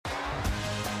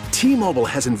T-Mobile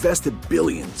has invested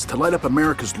billions to light up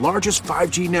America's largest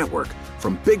 5G network,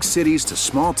 from big cities to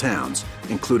small towns,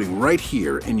 including right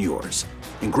here in yours.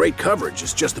 And great coverage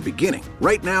is just the beginning.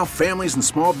 Right now, families and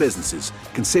small businesses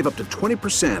can save up to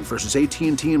 20% versus AT&T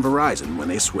and Verizon when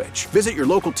they switch. Visit your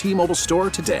local T-Mobile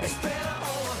store today.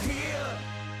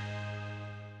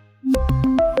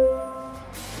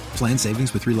 Plan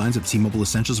savings with 3 lines of T-Mobile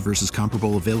Essentials versus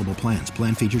comparable available plans.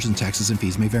 Plan features and taxes and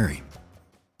fees may vary.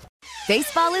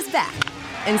 Baseball is back,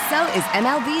 and so is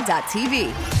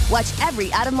MLB.tv. Watch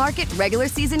every out-of-market regular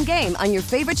season game on your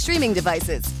favorite streaming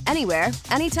devices, anywhere,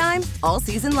 anytime, all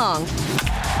season long.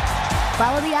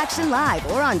 Follow the action live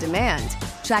or on demand.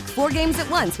 Track 4 games at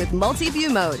once with multi-view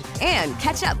mode and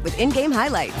catch up with in-game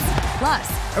highlights.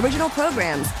 Plus, original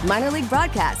programs, minor league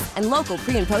broadcasts, and local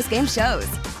pre- and post-game shows.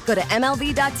 Go to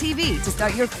MLB.tv to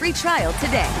start your free trial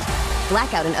today.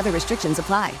 Blackout and other restrictions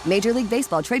apply. Major League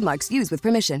Baseball trademarks used with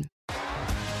permission.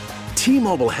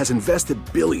 T-Mobile has invested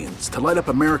billions to light up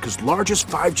America's largest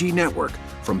 5G network,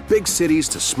 from big cities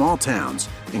to small towns,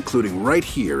 including right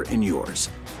here in yours.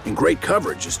 And great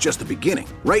coverage is just the beginning.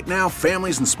 Right now,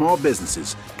 families and small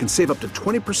businesses can save up to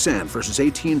 20% versus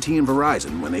AT&T and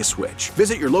Verizon when they switch.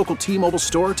 Visit your local T-Mobile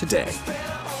store today.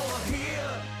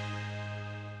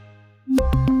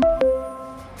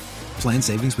 Plan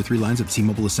savings with 3 lines of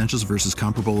T-Mobile Essentials versus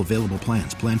comparable available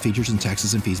plans. Plan features and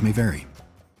taxes and fees may vary.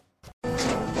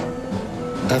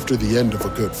 After the end of a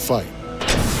good fight,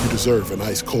 you deserve an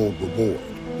ice-cold reward.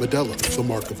 Modelo is the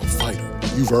mark of a fighter.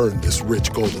 You've earned this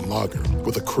rich golden lager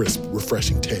with a crisp,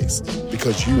 refreshing taste.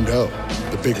 Because you know,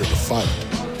 the bigger the fight,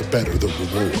 the better the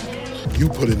reward. You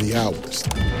put in the hours,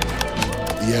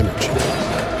 the energy,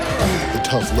 the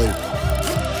tough labor.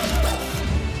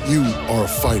 You are a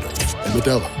fighter, and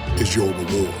Modelo is your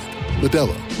reward.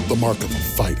 Modelo, the mark of a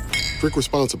fighter. Drink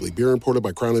responsibly. Beer imported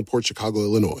by Crown Imports, Chicago,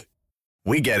 Illinois.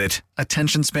 We get it.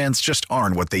 Attention spans just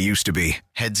aren't what they used to be.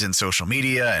 Heads in social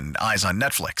media and eyes on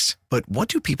Netflix. But what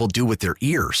do people do with their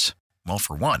ears? Well,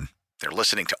 for one, they're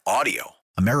listening to audio.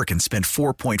 Americans spend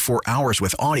 4.4 hours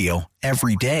with audio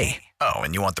every day. Oh,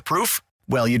 and you want the proof?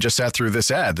 Well, you just sat through this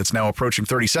ad that's now approaching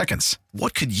 30 seconds.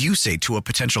 What could you say to a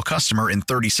potential customer in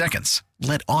 30 seconds?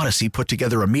 Let Odyssey put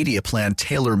together a media plan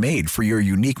tailor-made for your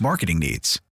unique marketing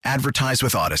needs. Advertise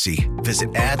with Odyssey.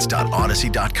 Visit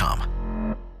ads.odyssey.com.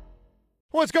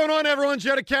 What's going on, everyone?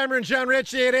 Joe DeCamera, John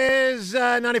Ritchie. It is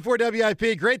 94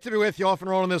 WIP. Great to be with you off and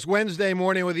rolling this Wednesday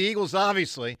morning with the Eagles,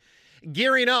 obviously.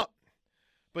 Gearing up,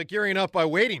 but gearing up by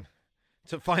waiting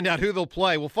to find out who they'll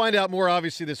play. We'll find out more,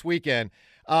 obviously, this weekend.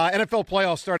 NFL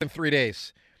playoffs start in 3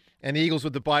 days, and the Eagles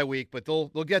with the bye week, but they'll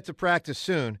get to practice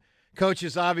soon.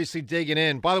 Coaches obviously digging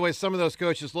in. By the way, some of those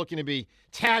coaches looking to be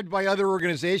tagged by other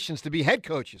organizations to be head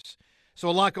coaches. So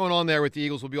a lot going on there with the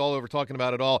Eagles. We'll be all over talking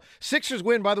about it all. Sixers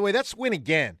win, by the way. That's win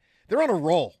again. They're on a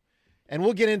roll. And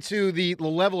we'll get into the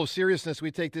level of seriousness we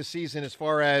take this season as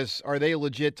far as are they a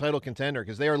legit title contender,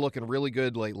 because they are looking really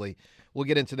good lately. We'll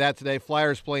get into that today.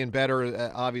 Flyers playing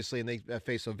better, obviously, and they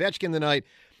face Ovechkin tonight.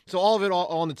 So all of it all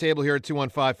on the table here at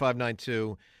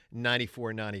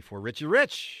 215-592-9494. Richie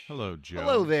Rich. Hello, Joe.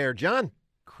 Hello there, John.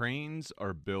 Cranes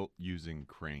are built using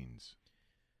cranes.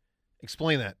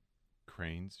 Explain that.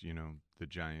 Cranes, you know, the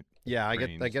giant Yeah, I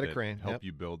cranes get a that crane. help Yep.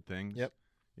 you build things. Yep.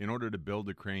 In order to build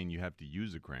a crane, you have to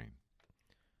use a crane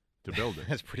to build it.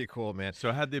 That's pretty cool, man.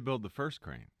 So how'd they build the first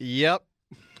crane? Yep.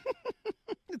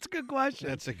 It's a good question.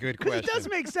 That's a good 'Cause question. it does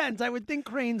make sense. I would think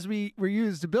cranes were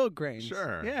used to build cranes.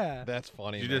 Sure. Yeah. That's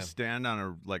funny, Did you man. just stand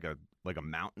on a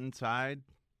mountainside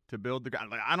to build the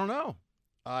like, I don't know.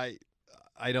 I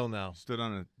don't know. Stood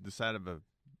on the side of a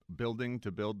building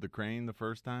to build the crane the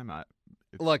first time.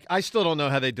 Look, I still don't know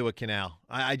how they do a canal.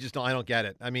 I just don't. I don't get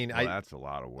it. I mean, that's a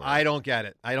lot of work. I don't get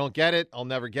it. I don't get it. I'll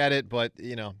never get it. But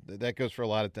you know that goes for a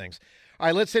lot of things. All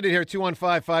right, let's hit it here.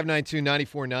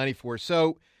 215-592-9494.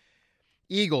 So,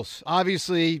 Eagles.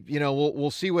 Obviously, you know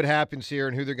we'll see what happens here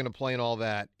and who they're going to play and all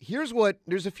that.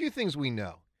 There's a few things we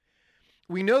know.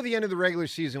 We know the end of the regular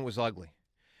season was ugly.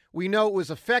 We know it was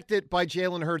affected by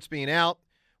Jalen Hurts being out.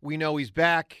 We know he's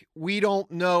back. We don't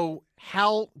know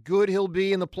how good he'll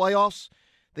be in the playoffs.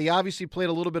 They obviously played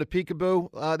a little bit of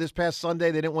peekaboo this past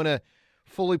Sunday. They didn't want to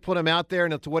fully put him out there,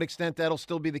 and to what extent that'll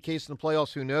still be the case in the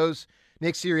playoffs, who knows.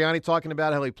 Nick Sirianni talking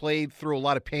about how he played through a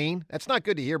lot of pain. That's not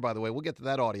good to hear, by the way. We'll get to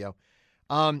that audio.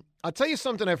 I'll tell you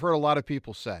something I've heard a lot of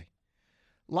people say.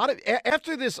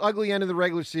 After this ugly end of the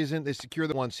regular season, they secured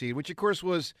the 1 seed, which, of course,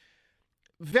 was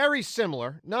very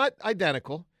similar, not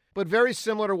identical, but very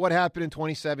similar to what happened in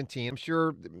 2017. I'm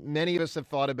sure many of us have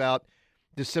thought about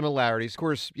the similarities. Of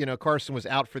course, you know, Carson was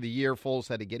out for the year. Foles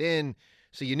had to get in.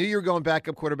 So you knew you were going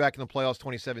backup quarterback in the playoffs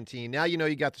 2017. Now you know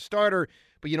you got the starter,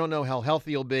 but you don't know how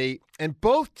healthy he'll be. And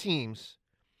both teams,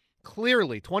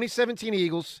 clearly, 2017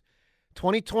 Eagles,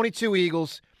 2022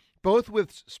 Eagles, both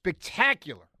with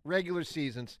spectacular regular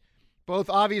seasons, both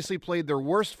obviously played their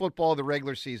worst football of the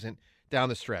regular season down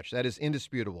the stretch. That is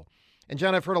indisputable. And,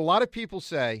 John, I've heard a lot of people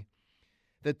say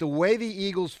that the way the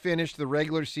Eagles finished the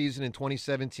regular season in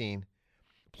 2017,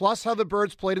 plus how the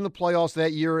Birds played in the playoffs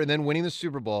that year and then winning the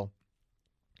Super Bowl,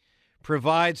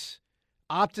 provides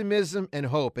optimism and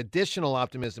hope, additional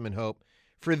optimism and hope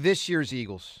for this year's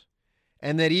Eagles.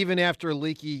 And that even after a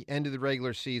leaky end of the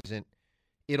regular season,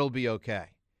 it'll be okay.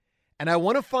 And I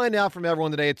want to find out from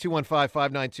everyone today at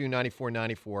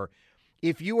 215-592-9494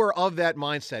 if you are of that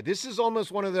mindset. This is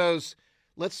almost one of those,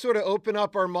 let's sort of open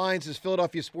up our minds as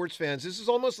Philadelphia sports fans. This is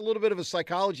almost a little bit of a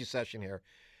psychology session here.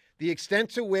 The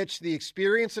extent to which the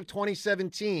experience of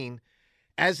 2017,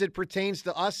 as it pertains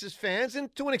to us as fans,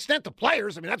 and to an extent the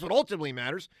players, I mean, that's what ultimately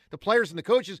matters, the players and the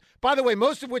coaches, by the way,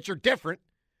 most of which are different,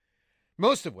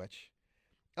 most of which,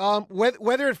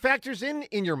 whether it factors in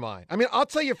your mind. I mean, I'll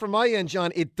tell you from my end,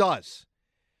 John, it does.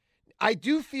 I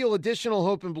do feel additional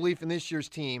hope and belief in this year's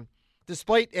team,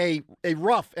 despite a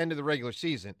rough end of the regular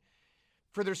season,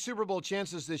 for their Super Bowl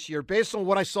chances this year based on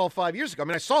what I saw 5 years ago. I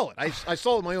mean, I saw it. I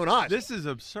saw it with my own eyes. This is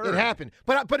absurd. It happened.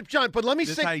 But John, let me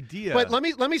say idea. But let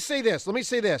me say this. Let me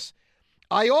say this.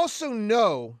 I also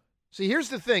know, see, here's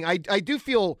the thing. I do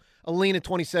feel a lean at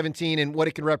 2017 and what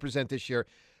it can represent this year.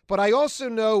 But I also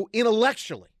know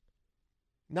intellectually,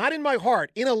 not in my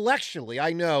heart, intellectually,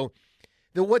 I know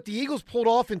that what the Eagles pulled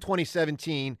off in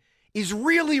 2017 is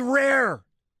really rare.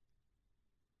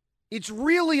 It's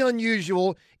really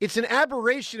unusual. It's an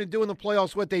aberration in doing the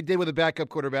playoffs what they did with a backup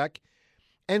quarterback.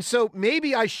 And so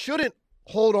maybe I shouldn't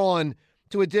hold on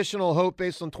to additional hope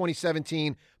based on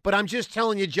 2017, but I'm just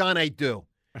telling you, John, I do.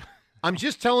 I'm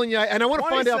just telling you, and I want to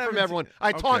find out from everyone.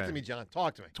 Talk to me, John.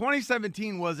 Talk to me.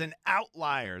 2017 was an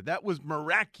outlier. That was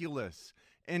miraculous.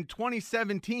 And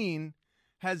 2017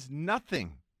 has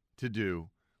nothing to do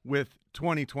with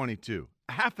 2022.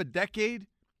 Half a decade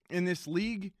in this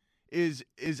league is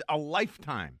a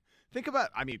lifetime. Think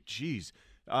about,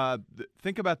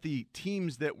 think about the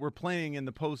teams that were playing in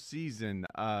the postseason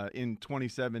in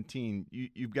 2017.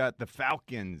 You've got the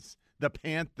Falcons, the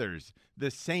Panthers,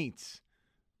 the Saints,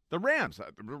 the Rams.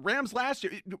 The Rams last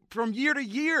year, from year to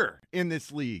year in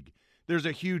this league, there's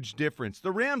a huge difference.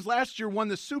 The Rams last year won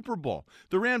the Super Bowl.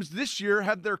 The Rams this year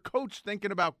have their coach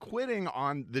thinking about quitting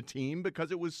on the team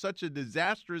because it was such a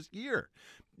disastrous year.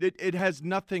 It has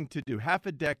nothing to do. Half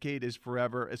a decade is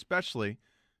forever, especially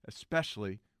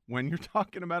when you're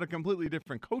talking about a completely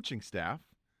different coaching staff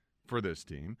for this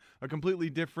team, a completely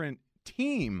different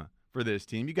team for this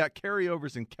team. You got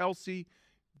carryovers in Kelsey,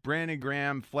 Brandon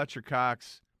Graham, Fletcher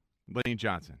Cox, Lane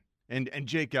Johnson, and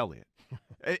Jake Elliott.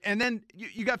 And then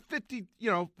you got 40,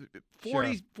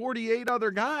 Sure. 48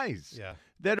 other guys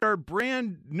that are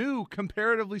brand new,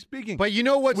 comparatively speaking. But you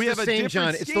know what's we the have a same,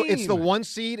 different John? scheme. It's the one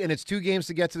seed, and it's 2 games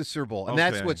to get to the Super Bowl. And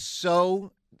that's what's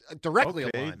so directly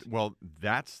aligned. Well,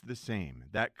 that's the same.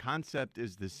 That concept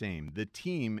is the same. The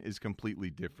team is completely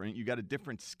different. You got a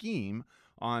different scheme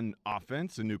on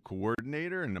offense, a new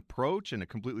coordinator, an approach, and a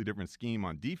completely different scheme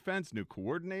on defense, new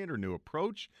coordinator, new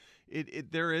approach.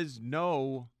 There is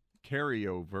no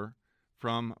carryover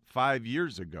from 5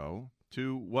 years ago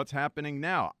to what's happening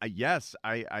now. Yes,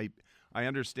 I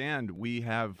understand we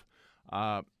have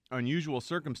unusual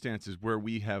circumstances where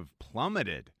we have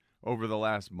plummeted over the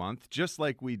last month, just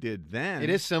like we did then. It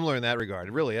is similar in that regard.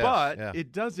 It really is. But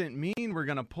it doesn't mean we're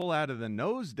going to pull out of the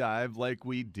nosedive like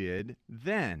we did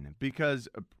then because,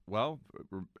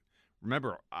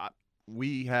 remember,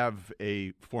 we have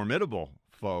a formidable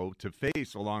foe to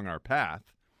face along our path.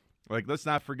 Like, let's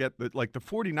not forget that, the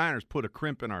 49ers put a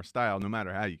crimp in our style no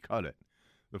matter how you cut it.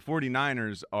 The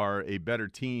 49ers are a better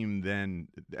team than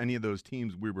any of those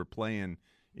teams we were playing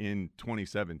in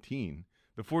 2017.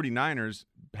 The 49ers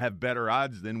have better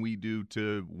odds than we do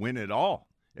to win it all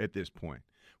at this point.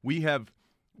 We have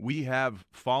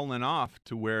fallen off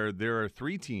to where there are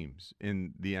 3 teams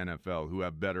in the NFL who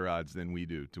have better odds than we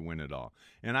do to win it all.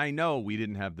 And I know we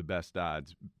didn't have the best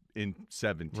odds in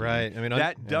 17. Right.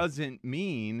 That doesn't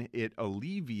mean it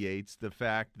alleviates the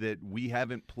fact that we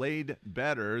haven't played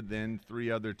better than 3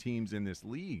 other teams in this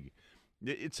league.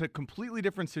 It's a completely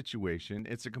different situation.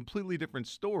 It's a completely different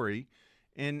story.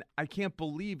 And I can't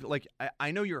believe,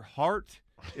 I know your heart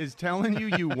is telling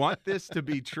you want this to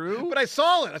be true. But I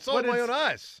saw it. I saw it with my own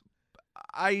eyes.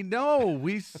 I know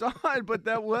we saw it, but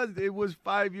it was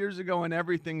 5 years ago, and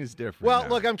everything is different. Well, now.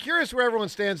 look, I'm curious where everyone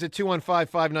stands at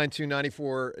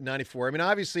 215-592-9494. I mean,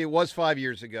 obviously, it was 5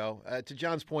 years ago. To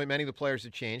John's point, many of the players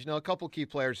have changed. Now, a couple key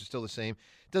players are still the same.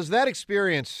 Does that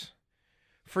experience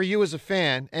for you as a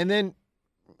fan, and then,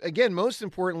 again, most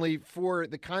importantly, for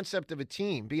the concept of a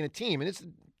team, being a team, and it's a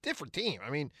different team. I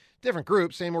mean, different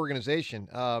group, same organization,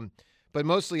 but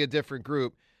mostly a different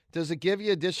group. Does it give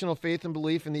you additional faith and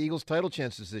belief in the Eagles' title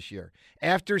chances this year?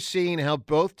 After seeing how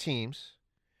both teams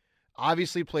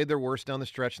obviously played their worst down the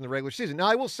stretch in the regular season. Now,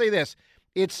 I will say this.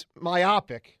 It's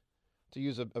myopic, to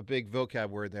use a big vocab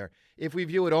word there, if we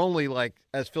view it only like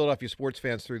as Philadelphia sports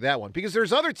fans through that one. Because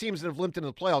there's other teams that have limped into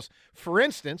the playoffs. For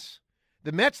instance,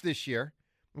 the Mets this year,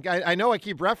 I know I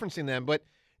keep referencing them, but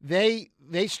they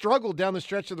struggled down the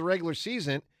stretch of the regular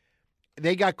season.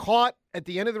 They got caught at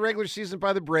the end of the regular season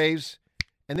by the Braves,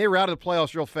 and they were out of the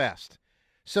playoffs real fast.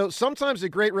 So sometimes a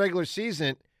great regular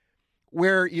season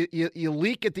where you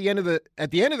leak at the end of the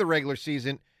regular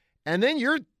season, and then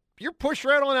you're pushed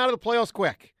right on out of the playoffs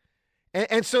quick.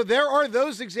 And so there are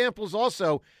those examples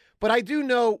also. But I do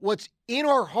know what's in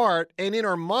our heart and in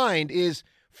our mind is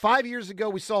 5 years ago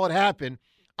we saw it happen.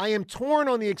 I am torn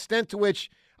on the extent to which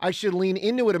I should lean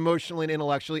into it emotionally and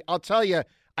intellectually. I'll tell you,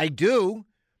 I do,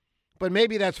 but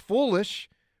maybe that's foolish.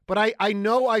 But I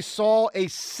know I saw a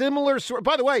similar sort.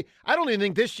 By the way, I don't even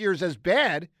think this year is as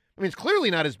bad. I mean, it's clearly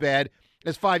not as bad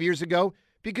as 5 years ago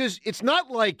because it's not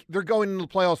like they're going into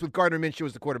the playoffs with Gardner Minshew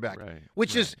as the quarterback,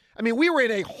 which is, I mean, we were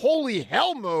in a holy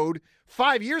hell mode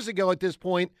 5 years ago at this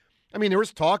point. I mean, there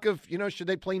was talk of, should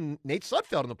they play Nate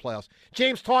Sudfeld in the playoffs?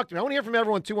 James, talk to me. I want to hear from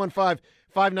everyone,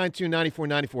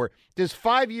 215-592-9494. Does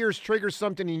 5 years trigger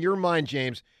something in your mind,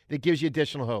 James, that gives you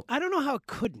additional hope? I don't know how it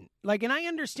couldn't. And I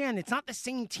understand it's not the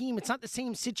same team, it's not the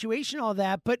same situation, all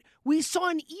that, but we saw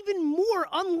an even more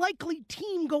unlikely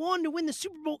team go on to win the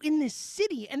Super Bowl in this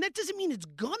city, and that doesn't mean it's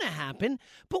gonna happen,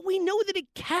 but we know that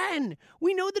it can.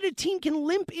 We know that a team can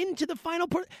limp into the final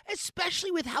part,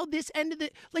 especially with how this ended.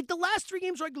 The last three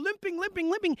games were limping.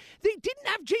 They didn't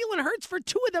have Jalen Hurts for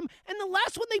two of them, and the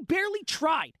last one they barely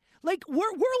tried. We're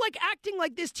acting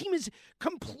like this team is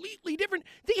completely different.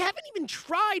 They haven't even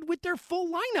tried with their full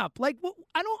lineup.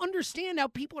 I don't understand how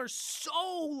people are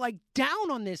so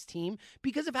down on this team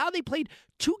because of how they played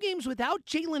 2 games without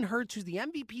Jalen Hurts, who's the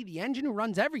MVP, the engine who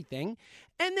runs everything,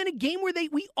 and then a game where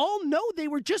we all know they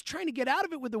were just trying to get out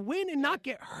of it with a win and not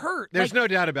get hurt. There's no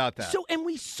doubt about that. So, and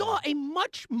we saw a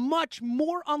much, much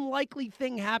more unlikely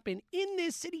thing happen in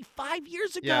this city 5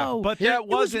 years ago. Yeah, but that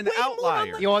was an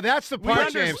outlier. That's the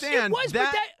part, James. It was,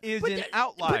 that is an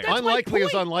outlier. Unlikely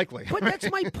is unlikely. But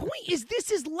that's my point. This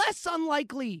is less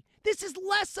unlikely. This is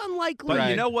less unlikely. But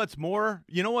you know what's more?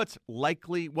 You know what's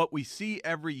likely? What we see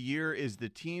every year is the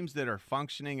teams that are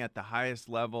functioning at the highest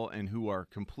level and who are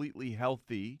completely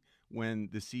healthy when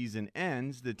the season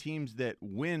ends, the teams that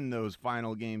win those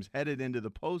final games headed into the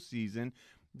postseason,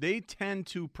 they tend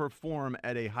to perform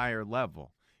at a higher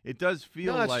level. It does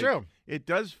feel true. It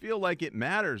does feel like it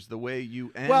matters the way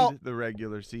you end the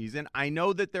regular season. I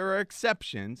know that there are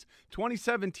exceptions.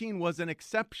 2017 was an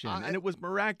exception, and it was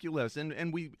miraculous,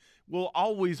 and we will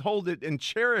always hold it and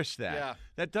cherish that. Yeah.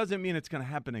 That doesn't mean it's going to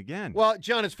happen again. Well,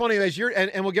 John, it's funny as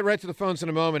and we'll get right to the phones in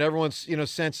a moment. Everyone's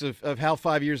sense of how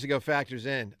 5 years ago factors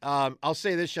in. I'll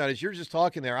say this, Sean, as you're just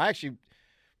talking there, I actually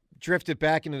drifted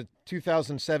back into the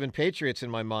 2007 Patriots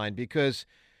in my mind because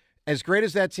as great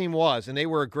as that team was, and they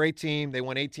were a great team, they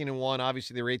won 18-1.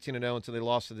 Obviously, they were 18-0 until they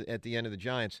lost at the end of the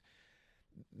Giants.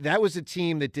 That was a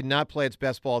team that did not play its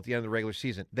best ball at the end of the regular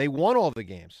season. They won all the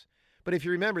games. But if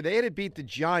you remember, they had to beat the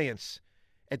Giants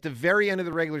at the very end of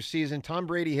the regular season. Tom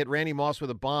Brady hit Randy Moss with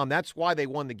a bomb. That's why they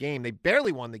won the game. They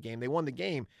barely won the game. They won the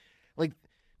game.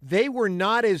 They were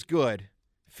not as good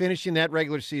finishing that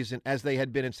regular season as they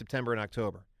had been in September and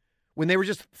October when they were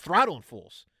just throttling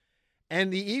fools.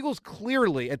 And the Eagles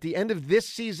clearly, at the end of this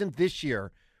season this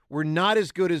year, were not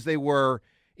as good as they were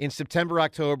in September,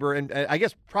 October, and I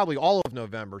guess probably all of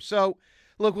November. So,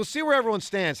 look, we'll see where everyone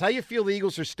stands. How you feel the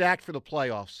Eagles are stacked for the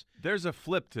playoffs? There's a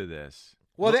flip to this.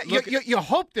 Well, you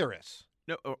hope there is.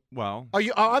 No, well,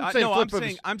 I'm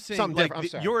saying I'm saying something like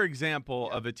different. your example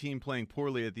of a team playing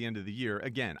poorly at the end of the year.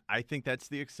 Again, I think that's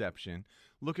the exception.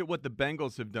 Look at what the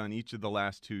Bengals have done each of the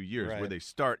last 2 years, where they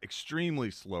start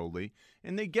extremely slowly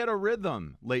and they get a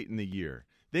rhythm late in the year.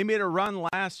 They made a run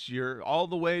last year all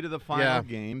the way to the final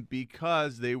game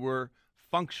because they were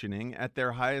functioning at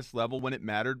their highest level when it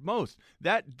mattered most.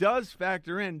 That does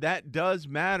factor in. That does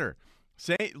matter.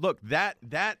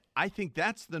 I think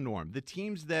that's the norm. The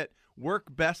teams that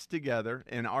work best together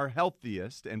and are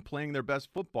healthiest and playing their best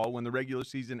football when the regular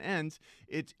season ends,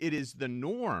 it is the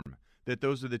norm that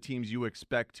those are the teams you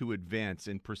expect to advance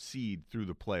and proceed through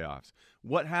the playoffs.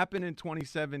 What happened in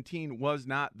 2017 was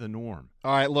not the norm.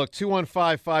 All right, look,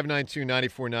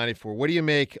 215-592-9494. What do you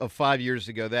make of 5 years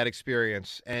ago, that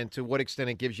experience, and to what extent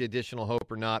it gives you additional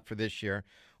hope or not for this year?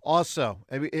 Also,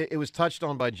 it was touched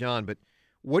on by John, but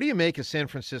what do you make of San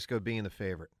Francisco being the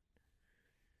favorite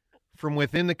from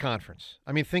within the conference?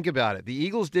 I mean, think about it. The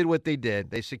Eagles did what they did.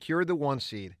 They secured the 1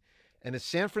 seed, and the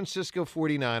San Francisco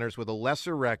 49ers with a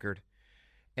lesser record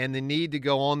and the need to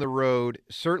go on the road,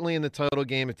 certainly in the title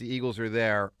game if the Eagles are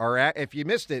there, if you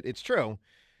missed it, it's true.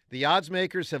 The odds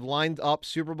makers have lined up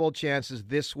Super Bowl chances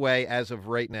this way as of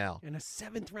right now. And a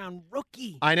 7th-round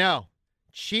rookie. I know.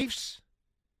 Chiefs,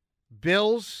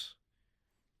 Bills,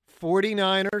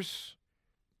 49ers,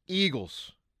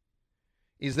 Eagles.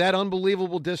 Is that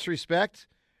unbelievable disrespect?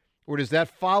 Or does that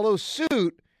follow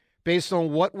suit based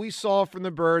on what we saw from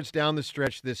the Birds down the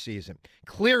stretch this season?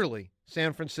 Clearly,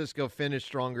 San Francisco finished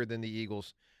stronger than the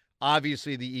Eagles.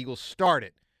 Obviously, the Eagles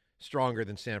started stronger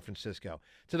than San Francisco.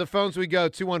 To the phones we go,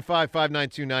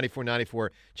 215-592-9494.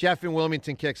 Jeff in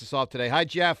Wilmington kicks us off today. Hi,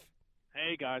 Jeff.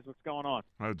 Hey, guys. What's going on?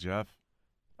 Oh, Jeff.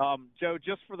 Joe,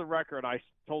 just for the record, I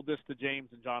told this to James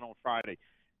and John on Friday.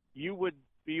 You would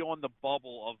be on the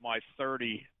bubble of my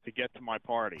 30 to get to my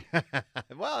party.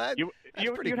 Well, you'd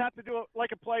have to do it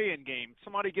like a play-in game.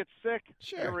 Somebody gets sick,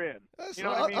 sure. You're in. You know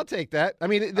what I mean? I'll take that. I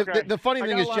mean, the funny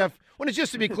thing is, Jeff, when it's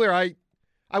just to be clear, I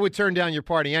would turn down your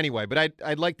party anyway, but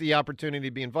I'd like the opportunity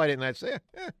to be invited, and I'd say,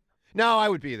 no, I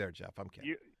would be there, Jeff. I'm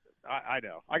kidding. I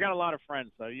know. I got a lot of friends,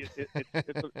 though.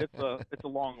 It's a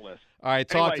long list. All right,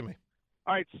 talk to me.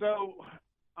 All right, so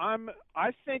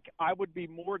I think I would be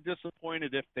more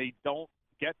disappointed if they don't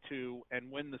get to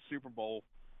and win the Super Bowl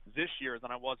this year than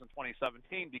I was in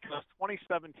 2017, because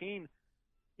 2017,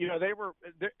 they were,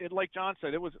 like John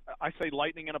said, it was, I say,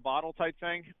 lightning in a bottle type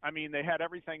thing. I mean, they had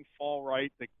everything fall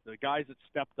right. The guys that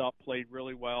stepped up played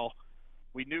really well.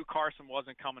 We knew Carson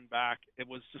wasn't coming back. It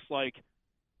was just like,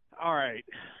 all right,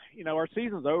 our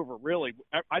season's over, really.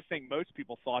 I think most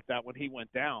people thought that when he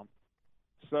went down.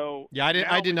 So yeah,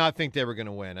 I did not think they were going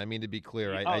to win. I mean, to be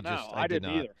clear, I did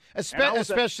not either.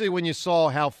 Especially when you saw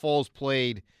how Foles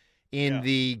played in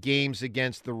the games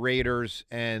against the Raiders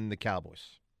and the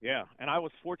Cowboys. Yeah, and I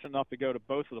was fortunate enough to go to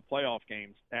both of the playoff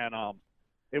games, and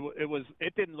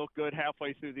it didn't look good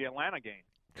halfway through the Atlanta game.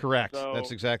 Correct. That's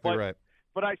exactly right.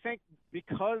 But I think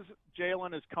because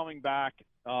Jalen is coming back,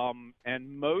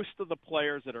 and most of the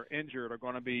players that are injured are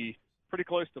going to be pretty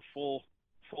close to full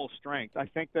strength, I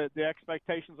think that the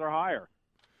expectations are higher.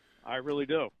 I really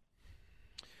do.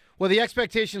 Well, the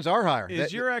expectations are higher.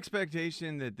 Is your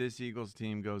expectation that this Eagles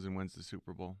team goes and wins the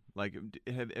Super Bowl? Like,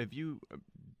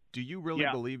 do you really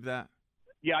believe that?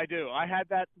 Yeah, I do. I had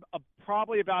that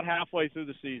probably about halfway through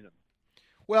the season.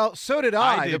 Well, so did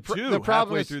I. I did too. The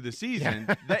problem halfway through the season,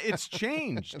 that it's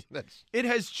changed. It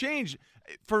has changed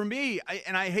for me.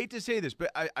 And I hate to say this, but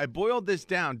I boiled this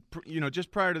down.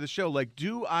 Just prior to the show. Like,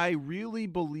 do I really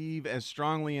believe as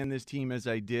strongly in this team as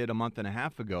I did a month and a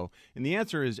half ago? And the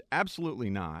answer is absolutely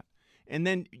not. And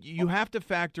then you have to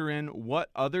factor in what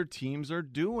other teams are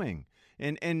doing.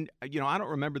 And I don't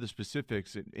remember the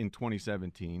specifics in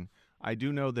 2017. I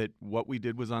do know that what we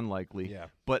did was unlikely,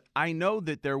 but I know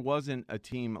that there wasn't a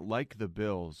team like the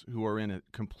Bills who are in a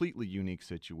completely unique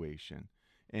situation,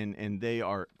 and they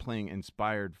are playing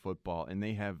inspired football, and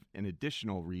they have an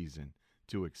additional reason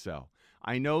to excel.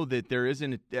 I know that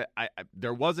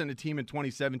there wasn't a team in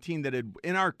 2017 that had,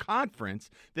 in our conference,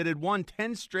 that had won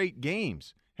 10 straight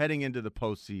games heading into the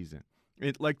postseason.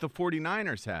 Like the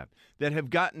 49ers that have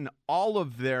gotten all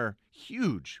of their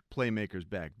huge playmakers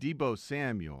back, Deebo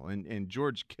Samuel and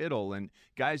George Kittle and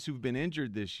guys who've been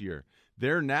injured this year.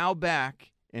 They're now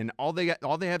back, and all they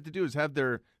have to do is have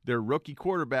their rookie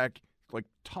quarterback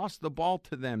toss the ball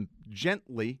to them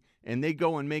gently, and they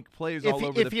go and make plays all over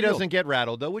the field. If he doesn't get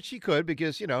rattled, though, which he could,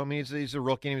 because he's a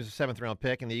rookie and he was a 7th round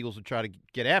pick, and the Eagles would try to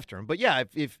get after him. But yeah,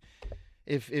 if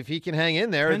he can hang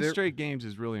in there. 10 straight games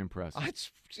is really impressive.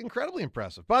 It's incredibly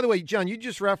impressive. By the way, John, you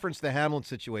just referenced the Hamlin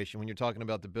situation when you're talking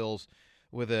about the Bills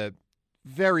with a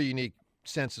very unique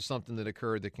sense of something that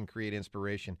occurred that can create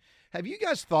inspiration. Have you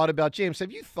guys thought about, James,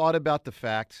 have you thought about the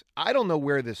fact, I don't know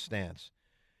where this stands,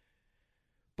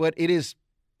 but it is,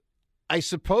 I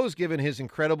suppose, given his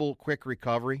incredible quick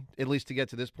recovery, at least to get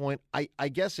to this point, I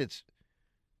guess it's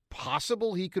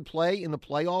possible he could play in the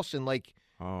playoffs and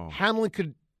Hamlin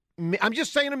could. I'm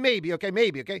just saying a maybe, okay?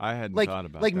 I hadn't thought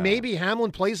about that. Maybe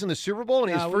Hamlin plays in the Super Bowl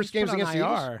and his first game's against the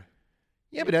Eagles.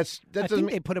 Yeah, but that I doesn't think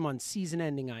mean. they put him on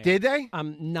season-ending IR. Did they?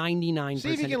 99%.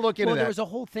 See if you can look into well, that. there was a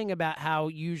whole thing about how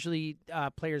usually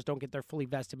players don't get their fully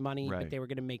vested money, Right. but they were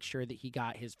going to make sure that he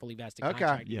got his fully vested Okay.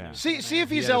 contract. Yeah. See if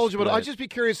He he's had a eligible. split. I'd just be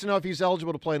curious to know if he's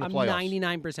eligible to play in the I'm playoffs.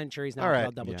 99% sure he's not. All right.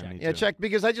 I'll double Yeah, check. me Yeah, too. check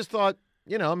because I just thought,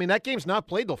 that game's not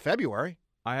played till February.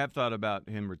 I have thought about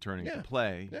him returning Yeah. to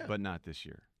play, Yeah. but not this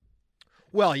year.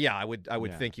 Well, yeah, I would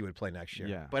Yeah. think he would play next year.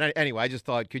 Yeah. But anyway, I just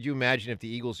thought, could you imagine if the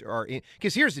Eagles are in?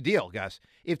 Because here's the deal, guys.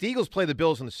 If the Eagles play the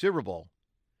Bills in the Super Bowl,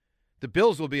 the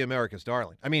Bills will be America's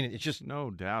darling. I mean, it's just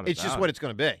No doubt. it's just about what it. it's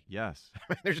going to be. Yes.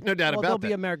 There's no doubt Well, about they'll that.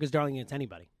 be America's darling against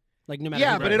anybody. Like no matter.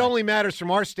 Yeah, who but they it play. only matters from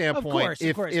our standpoint.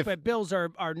 Of course, if but Bills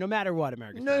are no matter what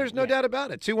America's. no, there's no doubt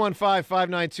about it.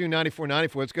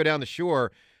 215-592-9494. Let's go down the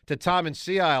shore to Tom in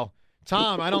Sea Isle.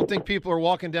 Tom, I don't think people are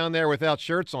walking down there without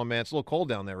shirts on, man. It's a little cold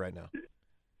down there right now.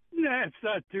 Yeah, it's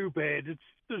not too bad.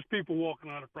 There's people walking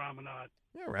on a promenade.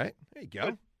 All right, there you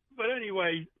go. But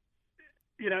anyway,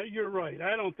 you're right.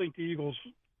 I don't think the Eagles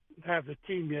have the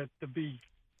team yet to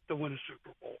win a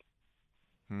Super Bowl.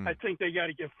 I think they got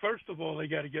to first of all, they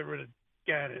got to get rid of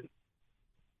Gannon.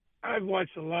 I've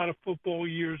watched a lot of football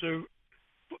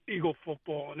Eagle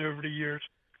football, and over the years,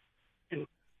 and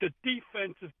the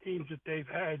defensive teams that they've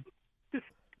had, this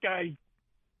guy,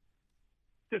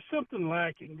 there's something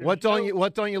lacking. What don't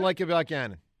you like about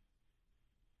Gannon?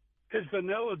 His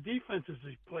vanilla defenses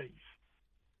he plays.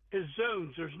 His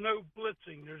zones. There's no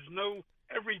blitzing. There's no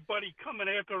everybody coming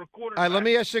after a quarterback. All right, let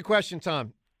me ask you a question,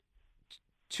 Tom.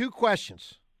 Two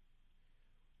questions.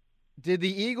 Did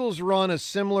the Eagles run a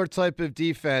similar type of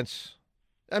defense?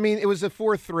 I mean, it was a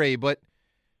 4-3, but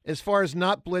as far as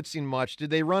not blitzing much, did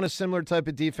they run a similar type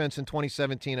of defense in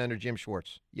 2017 under Jim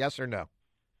Schwartz? Yes or no?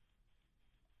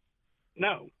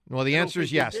 No. Well, the answer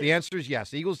is yes. they did. The answer is yes.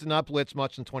 The Eagles did not blitz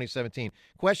much in 2017.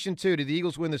 Question 2, did the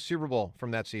Eagles win the Super Bowl from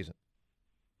that season?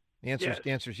 The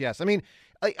answer is yes. I mean,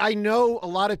 I know a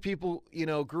lot of people,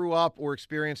 grew up or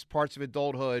experienced parts of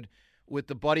adulthood with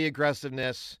the Buddy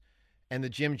aggressiveness and the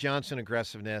Jim Johnson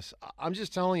aggressiveness. I'm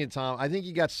just telling you, Tom, I think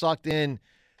you got sucked in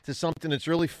to something that's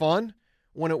really fun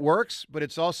when it works, but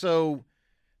it's also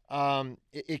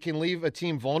it can leave a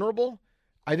team vulnerable.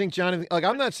 I think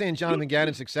I'm not saying Jonathan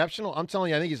Gannon's exceptional. I'm telling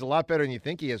you, I think he's a lot better than you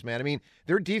think he is, man. I mean,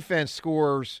 their defense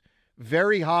scores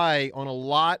very high on a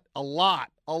lot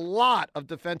of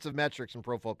defensive metrics in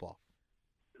pro football.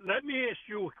 Let me ask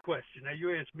you a question. Now,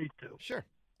 you asked me too. Sure.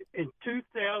 In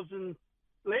 2000,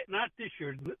 not this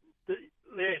year,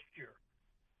 last year,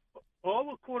 all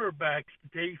the quarterbacks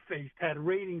they faced had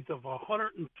ratings of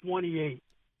 128,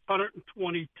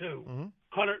 122,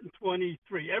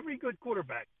 123. Every good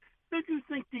quarterback. Don't you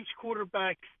think these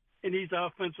quarterbacks and these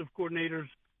offensive coordinators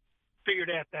figured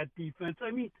out that defense?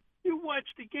 I mean, you watch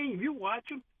the game. You watch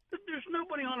them. There's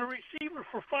nobody on a receiver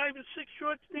for 5 and 6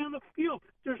 yards down the field.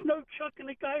 There's no chucking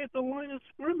a guy at the line of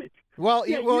scrimmage. Well,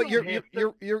 Yeah,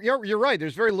 you're right.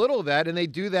 There's very little of that, and they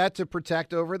do that to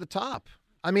protect over the top.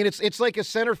 I mean, it's like a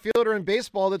center fielder in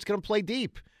baseball that's going to play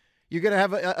deep. You're going to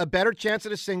have a better chance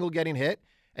at a single getting hit,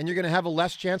 and you're going to have a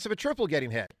less chance of a triple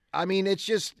getting hit. I mean,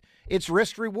 it's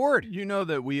risk reward. You know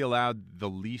that we allowed the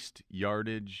least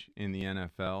yardage in the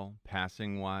NFL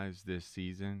passing-wise this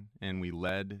season, and we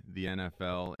led the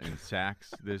NFL in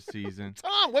sacks this season.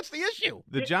 Tom, what's the issue?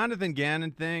 The Jonathan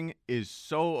Gannon thing is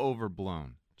so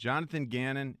overblown. Jonathan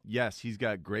Gannon, yes, he's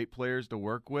got great players to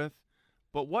work with,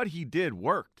 but what he did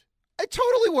worked. It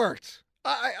totally worked.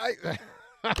 I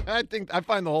think I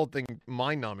find the whole thing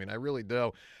mind-numbing. I really do.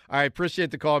 All right,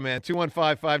 appreciate the call, man.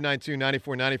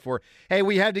 215-592-9494. Hey,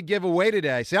 we had to give away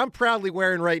today. See, I'm proudly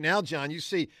wearing right now, John. You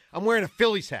see, I'm wearing a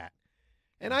Phillies hat.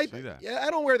 And I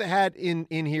don't wear the hat in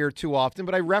here too often,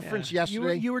 but I referenced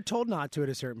yesterday. You were told not to at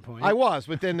a certain point. I was,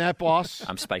 but then that boss.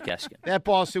 I'm Spike Eskin. That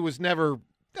boss who was never.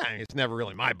 It's never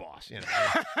really my boss,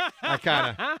 I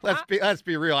kind of let's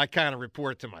be real. I kind of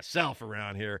report to myself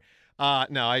around here.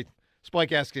 Spike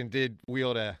Eskin did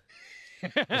wield a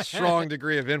strong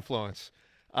degree of influence,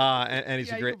 and he's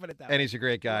he's a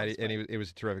great guy, and he was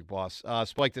a terrific boss.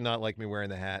 Spike did not like me wearing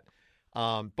the hat,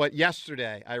 but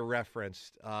yesterday I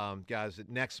referenced guys that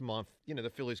next month, the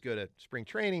Phillies go to spring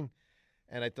training,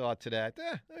 and I thought today,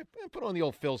 I put on the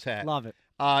old Phil's hat. Love it.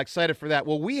 Excited for that.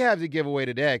 Well, we have to give away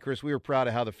today, Chris. We were proud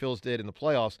of how the Phils did in the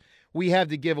playoffs. We have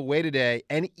to give away today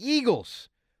an Eagles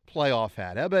playoff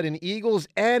hat. How about an Eagles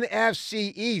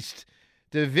NFC East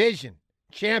Division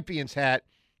Champions hat?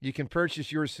 You can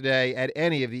purchase yours today at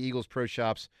any of the Eagles Pro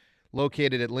Shops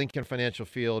located at Lincoln Financial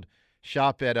Field.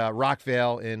 Shop at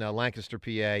Rockvale in Lancaster,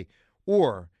 PA,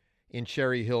 or in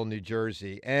Cherry Hill, New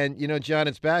Jersey. And, John,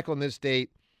 it's back on this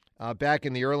date, back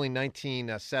in the early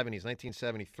 1970s,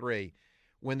 1973,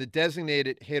 when the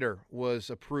designated hitter was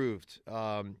approved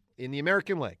in the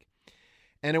American League.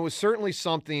 And it was certainly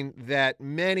something that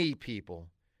many people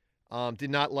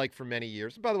did not like for many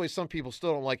years. And by the way, some people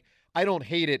still don't like. I don't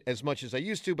hate it as much as I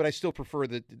used to, but I still prefer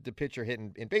the pitcher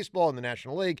hitting in baseball in the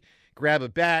National League. Grab a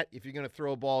bat. If you're going to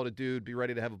throw a ball at a dude, be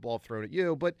ready to have a ball thrown at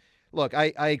you. But look,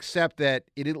 I accept that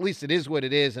at least it is what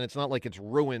it is, and it's not like it's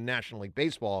ruined National League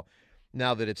Baseball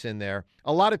now that it's in there.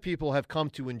 A lot of people have come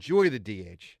to enjoy the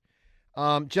DH.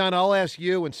 John, I'll ask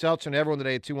you and Seltzer and everyone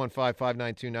today at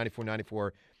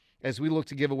 215-592-9494 as we look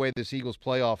to give away this Eagles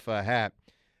playoff hat.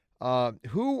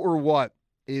 Who or what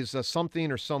is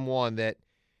something or someone that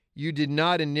you did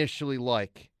not initially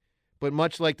like, but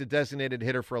much like the designated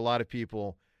hitter for a lot of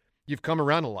people, you've come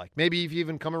around to like? Maybe you've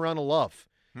even come around to love.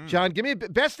 John, give me a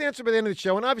best answer by the end of the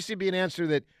show, and obviously be an answer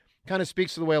that kind of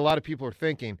speaks to the way a lot of people are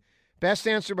thinking. Best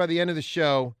answer by the end of the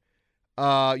show,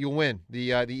 you'll win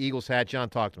the Eagles hat. John,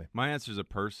 talk to me. My answer is a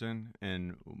person,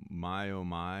 and my, oh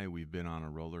my, we've been on a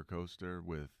roller coaster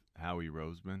with Howie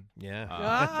Roseman. Yeah.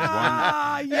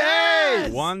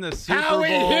 Yes! Won the Super Howie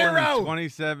Bowl hero! in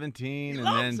 2017, He and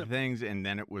loves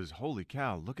then it was, holy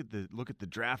cow, look at the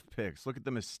draft picks, look at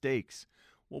the mistakes.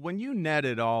 Well, when you net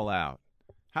it all out,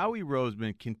 Howie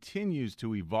Roseman continues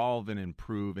to evolve and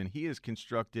improve, and he has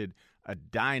constructed a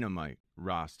dynamite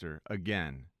roster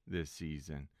again this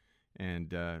season,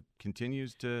 and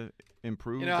continues to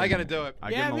improve. You know, I got to do it.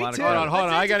 I give him a lot of too. credit. Hold on.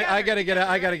 Let's I do it got to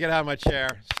get out of my chair.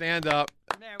 Stand up.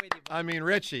 I'm there with you, buddy. I mean,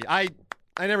 Richie, I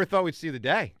never thought we'd see the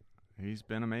day. He's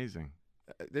been amazing.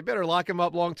 They better lock him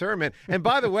up long term, man. And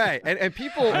by the way, and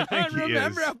people, I think he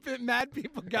Remember is. how mad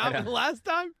people got me the last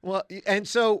time? well, and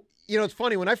so it's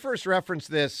funny when I first referenced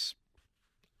this.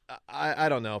 I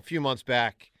don't know, a few months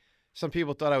back, some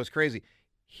people thought I was crazy.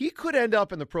 He could end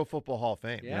up in the Pro Football Hall of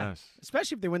Fame. Yeah. Yes.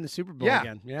 Especially if they win the Super Bowl Yeah.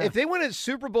 again. Yeah. If they win a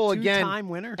Super Bowl again, Two-time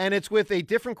winner. and it's with a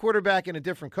different quarterback and a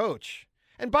different coach.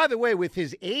 And by the way, with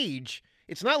his age,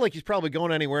 it's not like he's probably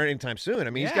going anywhere anytime soon. I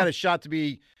mean, he's Yeah. got a shot to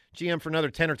be GM for another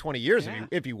 10 or 20 years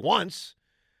if he wants.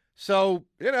 So,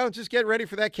 just get ready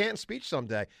for that Canton speech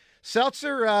someday.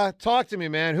 Seltzer, talk to me,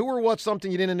 man. Who or what's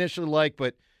something you didn't initially like,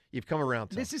 but you've come around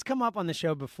to? This has come up on the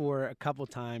show before a couple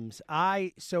times.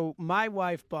 So my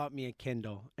wife bought me a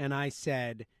Kindle, and I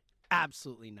said,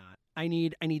 absolutely not. I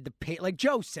need the paper. Like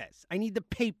Joe says, I need the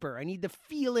paper. I need the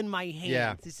feel in my hands.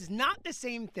 Yeah. This is not the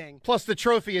same thing. Plus the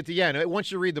trophy at the end. Once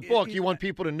you read the book, you want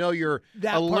people to know you're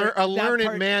That a part- learned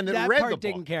part- man that read the book.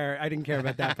 Didn't care. I didn't care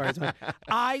about that part.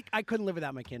 I couldn't live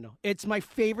without my Kindle. It's my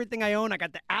favorite thing I own. I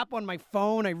got the app on my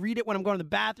phone. I read it when I'm going to the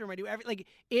bathroom. I do everything.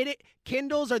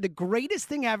 Kindles are the greatest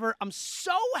thing ever. I'm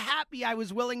so happy I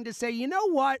was willing to say, you know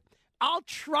what? I'll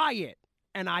try it.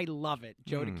 And I love it.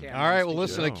 Joe DeCamera. All right, well,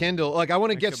 listen to Kindle. Look, I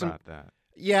want to Think get some. about that.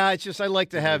 Yeah, it's just I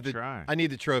like to Give it have a try. I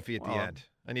need the trophy at the Well, end.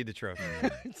 I need the trophy.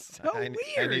 It's so I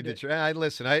weird. need the trophy.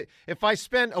 Listen, if I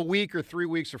spent a week or 3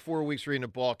 weeks or 4 weeks reading a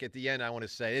book, at the end I want to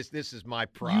say this is my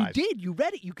prize. You did. You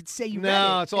read it. You could say you read it.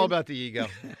 No, it's all And- about the ego.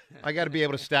 I got to be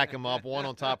able to stack them up, one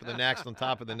on top of the next, on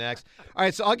top of the next. All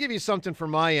right, so I'll give you something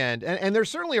from my end, and there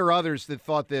certainly are others that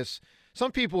thought this.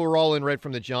 Some people were all in right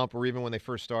from the jump, or even when they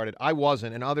first started. I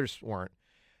wasn't, and others weren't.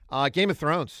 Game of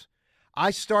Thrones.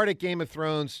 I started Game of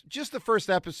Thrones, just the first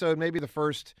episode, maybe the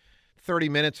first 30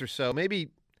 minutes or so, maybe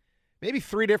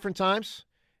 3 different times.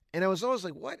 And I was always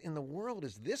like, what in the world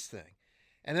is this thing?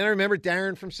 And then I remember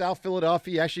Darren from South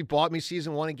Philadelphia. He actually bought me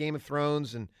season 1 of Game of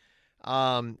Thrones. And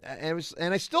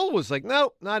I still was like,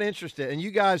 no, not interested. And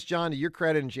you guys, John, to your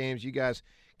credit, and James, you guys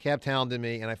kept hounding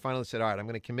me. And I finally said, all right, I'm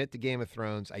going to commit to Game of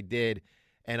Thrones. I did.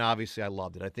 And obviously I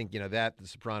loved it. I think, that, The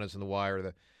Sopranos and The Wire are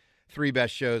the 3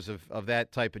 best shows of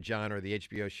that type of genre, the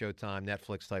HBO, Showtime,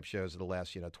 Netflix type shows of the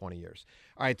last, 20 years.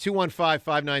 All right,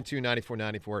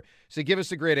 215-592-9494. So give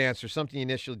us a great answer, something you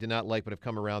initially did not like but have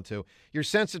come around to. Your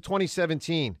sense of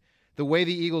 2017, the way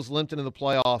the Eagles limped into the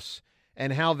playoffs,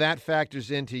 and how that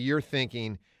factors into your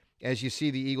thinking as you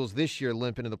see the Eagles this year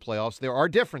limp into the playoffs. There are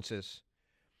differences,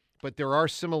 but there are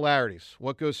similarities.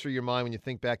 What goes through your mind when you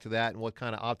think back to that, and what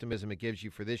kind of optimism it gives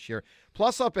you for this year?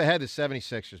 Plus up ahead, the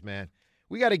 76ers, man.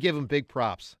 We got to give them big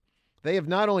props. They have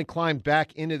not only climbed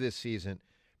back into this season,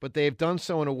 but they have done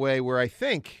so in a way where I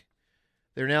think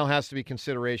there now has to be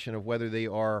consideration of whether they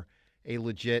are a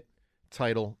legit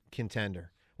title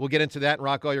contender. We'll get into that and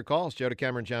rock all your calls. Joe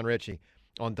DeCamera and John Ritchie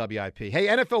on WIP. Hey,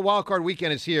 NFL Wildcard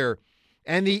Weekend is here,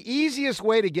 and the easiest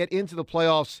way to get into the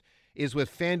playoffs is with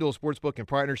FanDuel Sportsbook in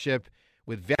partnership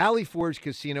with Valley Forge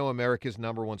Casino, America's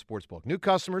 #1 sportsbook. New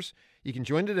customers, you can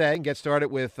join today and get started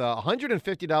with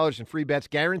 $150 in free bets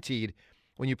guaranteed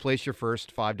when you place your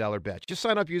first $5 bet. Just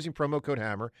sign up using promo code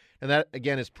HAMMER, and that,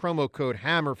 again, is promo code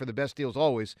HAMMER for the best deals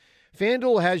always.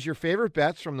 FanDuel has your favorite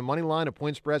bets from the money line to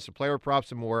point spreads to player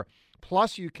props and more.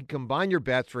 Plus, you can combine your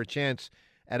bets for a chance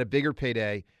at a bigger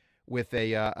payday with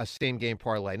a same-game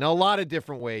parlay. Now, a lot of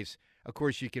different ways, of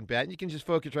course, you can bet. You can just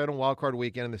focus right on Wild Card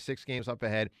Weekend and the 6 games up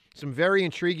ahead. Some very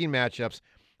intriguing matchups.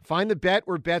 Find the bet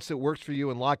or bets that works for you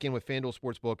and lock in with FanDuel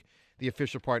Sportsbook, the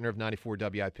official partner of 94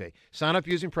 WIP. Sign up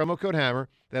using promo code HAMMER.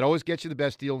 That always gets you the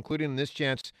best deal, including in this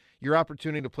chance, your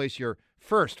opportunity to place your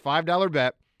first $5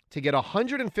 bet to get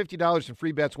 $150 in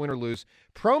free bets, win or lose.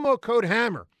 Promo code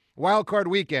HAMMER, Wildcard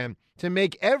Weekend, to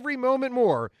make every moment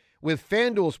more with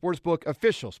FanDuel Sportsbook,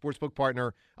 official sportsbook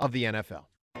partner of the NFL.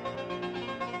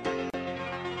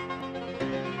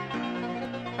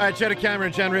 All right, Cheddar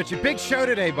Cameron, John Ritchie. Big show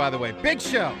today, by the way. Big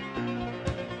show.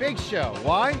 Big show.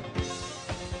 Why?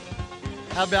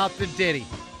 How about the Diddy?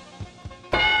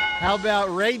 How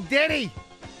about Ray Diddy?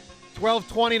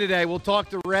 12:20 today. We'll talk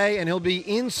to Ray, and he'll be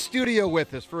in studio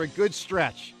with us for a good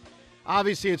stretch.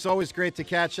 Obviously, it's always great to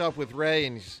catch up with Ray,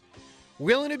 and he's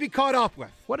willing to be caught up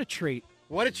with. What a treat.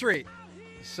 What a treat.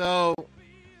 So,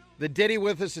 the Diddy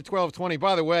with us at 12:20.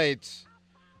 By the way, it's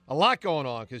a lot going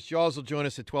on because Jaws will join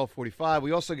us at 12:45.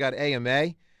 We also got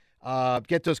AMA.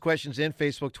 Get those questions in,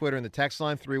 Facebook, Twitter, and the text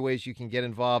line. 3 ways you can get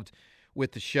involved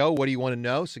with the show. What do you want to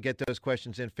know? So get those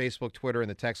questions in, Facebook, Twitter, and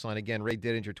the text line. Again, Ray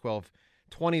Diddinger,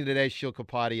 12:20 today. Sheil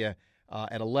Kapadia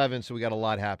at 11. So we got a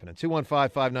lot happening.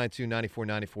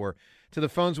 215-592-9494. To the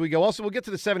phones we go. Also, we'll get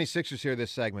to the 76ers here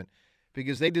this segment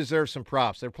because they deserve some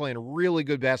props. They're playing really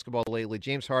good basketball lately.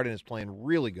 James Harden is playing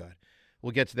really good.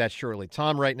 We'll get to that shortly.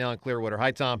 Tom right now in Clearwater.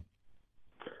 Hi, Tom.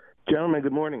 Gentlemen,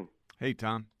 good morning. Hey,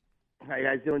 Tom. How you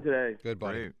guys doing today? Good,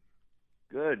 buddy. Great.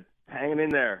 Good. Hanging in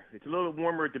there. It's a little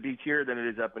warmer at the beach here than it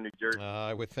is up in New Jersey.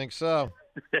 I would think so.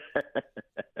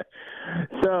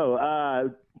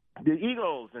 So, the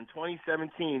Eagles in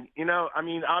 2017,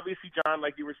 obviously, John,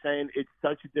 like you were saying, it's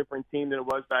such a different team than it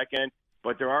was back then,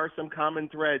 but there are some common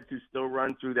threads who still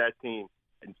run through that team.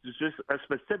 And it's just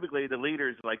specifically the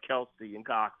leaders like Kelsey and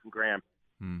Cox and Graham,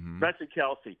 especially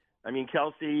Kelsey.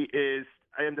 Kelsey is –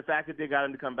 and the fact that they got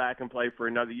him to come back and play for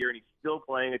another year, and he's still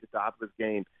playing at the top of his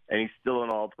game, and he's still an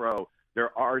all-pro.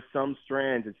 There are some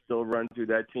strands that still run through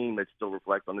that team that still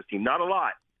reflect on this team. Not a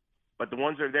lot, but the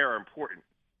ones that are there are important,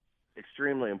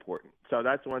 extremely important. So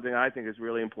that's one thing I think is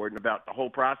really important about the whole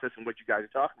process and what you guys are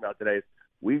talking about today.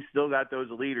 We've still got those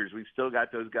leaders. We've still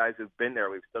got those guys who've been there.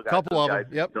 We've still got couple those of guys.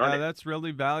 them. Yep. Yeah, that's really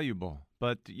valuable.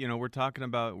 But we're talking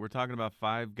about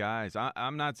 5 guys.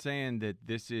 I'm not saying that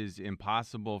this is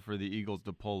impossible for the Eagles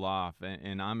to pull off,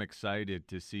 and I'm excited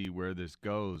to see where this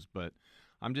goes. But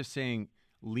I'm just saying,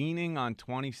 leaning on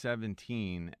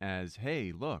 2017 as,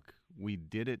 hey, look, we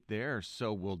did it there,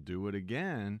 so we'll do it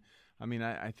again.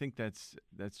 I think that's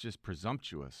just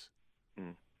presumptuous.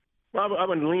 Well, I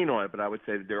wouldn't lean on it, but I would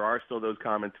say that there are still those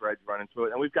common threads running through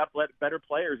it. And we've got better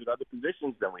players at other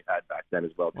positions than we had back then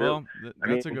as well, too. Well,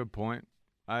 that's a good point.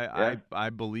 I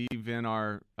believe in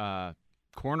our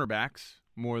cornerbacks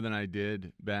more than I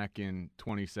did back in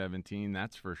 2017,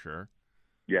 that's for sure.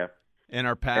 Yeah. And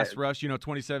our pass rush,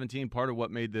 2017, part of what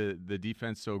made the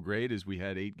defense so great is we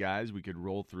had 8 guys we could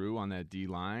roll through on that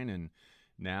D-line, and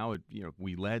now,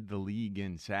 we led the league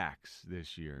in sacks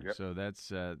this year. Yep. So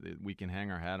that's we can hang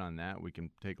our hat on that. We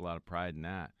can take a lot of pride in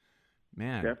that.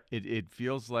 Man, yep. It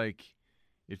feels like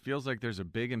there's a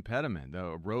big impediment,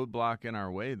 a roadblock in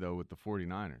our way, though, with the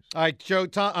 49ers. All right, Joe.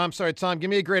 Tom,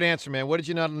 give me a great answer, man. What did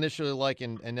you not initially like,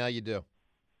 and now you do?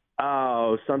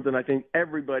 Oh, something I think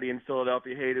everybody in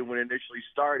Philadelphia hated when it initially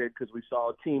started because we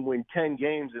saw a team win 10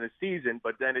 games in a season,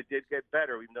 but then it did get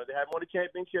better, even though they haven't won a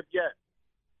championship yet.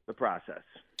 The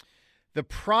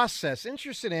process.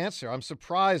 Interesting answer. I'm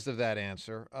surprised of that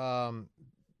answer,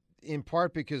 in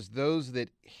part because those that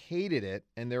hated it,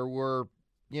 and there were,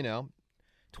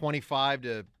 25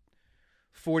 to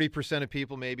 40% of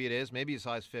people, maybe as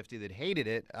high as 50 that hated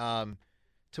it, to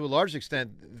a large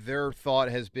extent, their thought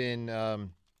has been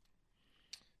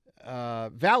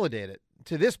validated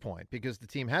to this point because the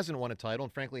team hasn't won a title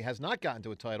and, frankly, has not gotten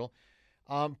to a title.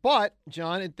 But,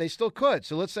 John, they still could.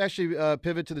 So let's actually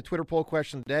pivot to the Twitter poll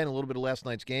question of the day and a little bit of last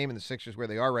night's game and the Sixers where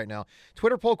they are right now.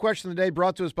 Twitter poll question of the day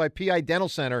brought to us by PI Dental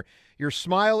Center. Your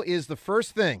smile is the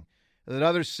first thing that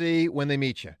others see when they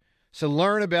meet you. So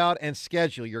learn about and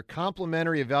schedule your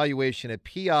complimentary evaluation at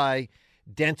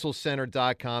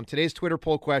PIDentalCenter.com. Today's Twitter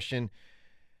poll question,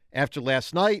 after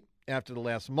last night, after the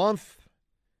last month,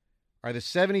 are the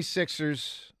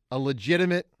 76ers a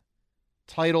legitimate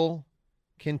title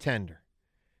contender?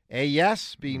 A,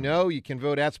 yes. B, no. You can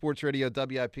vote at Sports Radio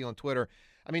WIP on Twitter.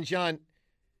 John,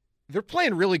 they're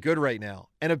playing really good right now.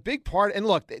 And a big part, and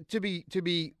look, to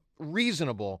be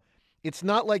reasonable, it's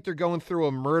not like they're going through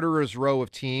a murderer's row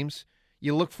of teams.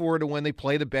 You look forward to when they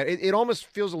play the better. It almost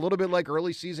feels a little bit like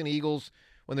early season Eagles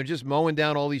when they're just mowing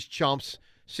down all these chumps.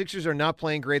 Sixers are not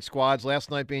playing great squads, last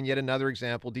night being yet another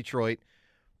example, Detroit.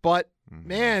 But,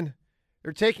 man,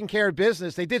 they're taking care of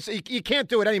business. They did. You can't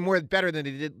do it any more better than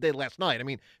they did last night. I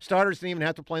mean, starters didn't even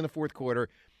have to play in the fourth quarter.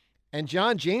 And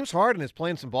James Harden is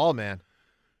playing some ball, man.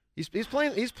 He's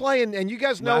playing, and you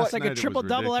guys know it's like a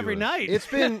triple-double every night. It's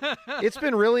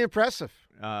been really impressive.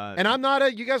 And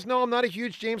you guys know I'm not a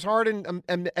huge James Harden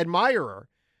admirer,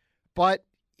 but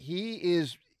he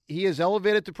has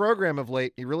elevated the program of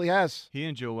late. He really has. He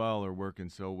and Joel are working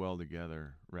so well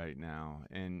together right now,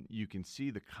 and you can see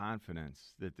the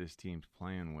confidence that this team's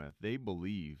playing with. They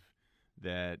believe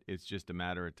that it's just a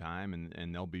matter of time,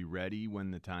 and they'll be ready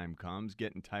when the time comes.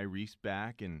 Getting Tyrese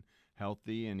back and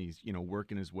healthy, and he's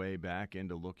working his way back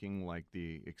into looking like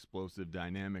the explosive,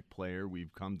 dynamic player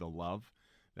we've come to love.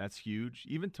 That's huge.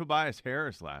 Even Tobias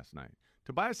Harris last night.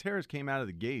 Tobias Harris came out of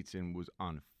the gates and was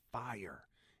on fire.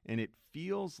 And it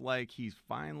feels like he's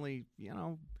finally,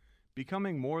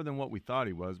 becoming more than what we thought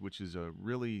he was, which is a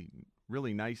really,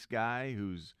 really nice guy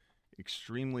who's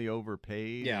extremely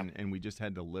overpaid, and we just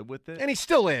had to live with it. And he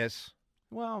still is.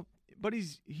 Well, but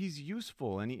he's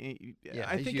useful, and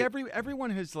I think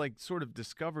everyone has sort of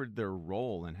discovered their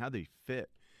role and how they fit,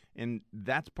 and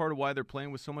that's part of why they're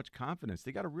playing with so much confidence.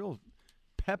 They got a real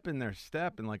pep in their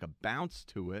step and a bounce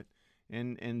to it.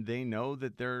 And they know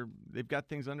that they've got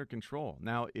things under control.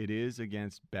 Now, it is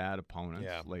against bad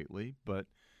opponents lately, but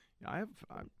I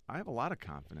have a lot of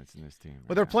confidence in this team.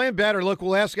 Well, they're playing better. Look,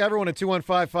 we'll ask everyone at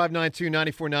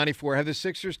 215-592-9494. Have the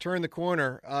Sixers turned the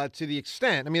corner to the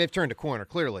extent? I mean, they've turned a corner,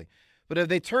 clearly. But have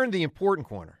they turned the important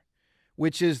corner,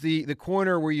 which is the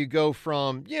corner where you go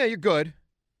from, you're good,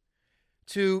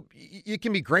 to you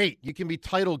can be great. You can be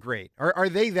title great. Are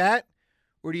they that?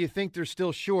 Or do you think they're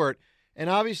still short? And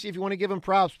obviously, if you want to give them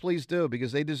props, please do,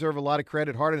 because they deserve a lot of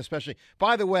credit, Harden especially.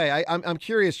 By the way, I'm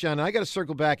curious, John, and I got to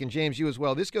circle back, and James, you as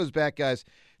well. This goes back, guys,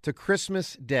 to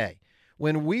Christmas Day.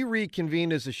 When we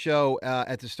reconvened as a show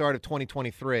at the start of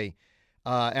 2023,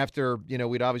 after,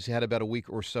 we'd obviously had about a week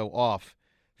or so off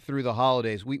through the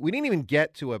holidays, we didn't even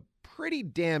get to a pretty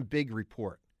damn big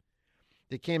report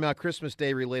that came out Christmas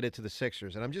Day related to the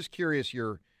Sixers. And I'm just curious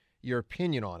your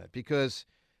opinion on it, because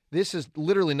this has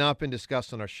literally not been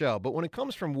discussed on our show. But when it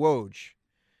comes from Woj,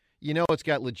 it's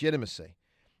got legitimacy.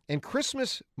 And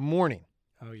Christmas morning.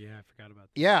 Oh, yeah, I forgot about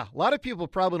that. Yeah, a lot of people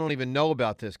probably don't even know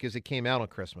about this because it came out on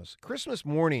Christmas. Christmas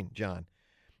morning, John,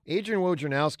 Adrian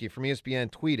Wojnarowski from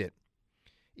ESPN tweeted,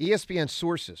 ESPN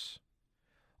sources,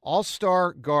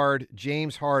 All-Star guard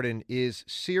James Harden is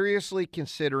seriously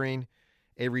considering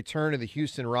a return to the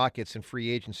Houston Rockets in free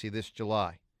agency this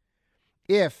July,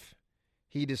 if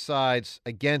he decides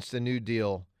against a new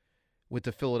deal with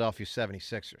the Philadelphia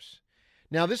 76ers.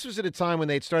 Now, this was at a time when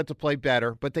they'd started to play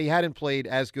better, but they hadn't played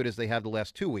as good as they have the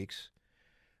last 2 weeks.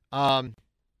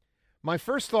 My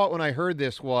first thought when I heard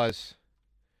this was,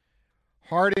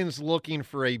 Harden's looking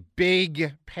for a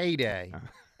big payday,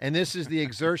 and this is the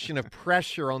exertion of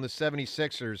pressure on the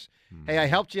 76ers. Hey, I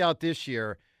helped you out this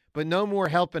year, but no more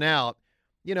helping out.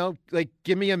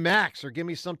 Give me a max or give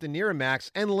me something near a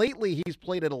max. And lately he's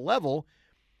played at a level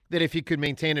that if he could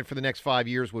maintain it for the next 5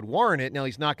 years would warrant it. Now,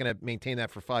 he's not going to maintain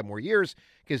that for 5 more years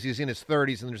because he's in his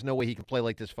 30s and there's no way he can play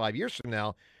like this 5 years from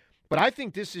now. But I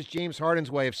think this is James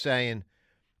Harden's way of saying,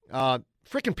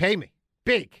 freaking pay me.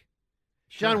 Big.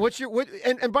 Sean, what's your –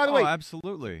 and by the way –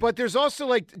 absolutely. But there's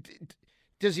also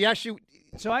does he actually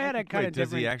 – So I had a kind of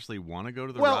different – does he actually want to go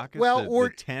to the Rockets? Or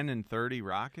the 10 and 30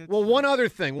 Rockets? Well, one other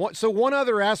thing. One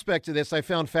other aspect of this I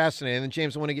found fascinating. And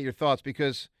James, I want to get your thoughts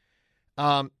because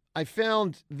I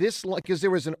found this because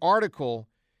there was an article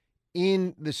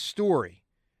in the story.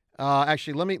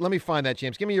 Actually, let me find that,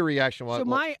 James. Give me your reaction.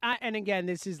 And again,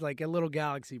 this is like a little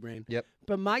galaxy brain. Yep.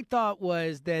 But my thought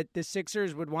was that the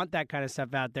Sixers would want that kind of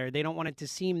stuff out there. They don't want it to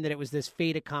seem that it was this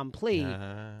fait accompli,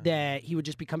 that he would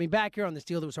just be coming back here on this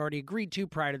deal that was already agreed to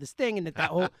prior to this thing, and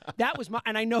that was my.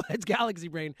 And I know that's galaxy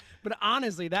brain, but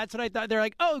honestly, that's what I thought. They're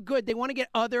like, oh, good. They want to get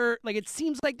other. It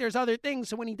seems like there's other things.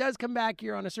 So when he does come back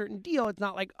here on a certain deal, it's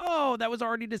not like, oh, that was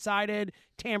already decided,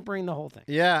 tampering the whole thing.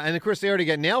 Yeah, and of course they already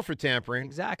got nailed for tampering.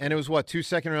 Exactly. And it was 2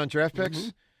 second-round draft picks. Mm-hmm.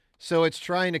 So it's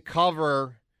trying to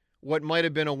cover what might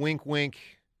have been a wink-wink,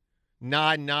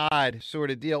 nod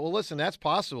sort of deal. Well, listen, that's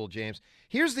possible, James.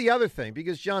 Here's the other thing,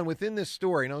 because, John, within this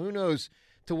story, who knows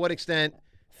to what extent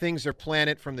things are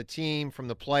planted from the team, from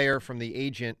the player, from the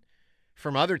agent,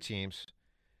 from other teams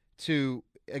to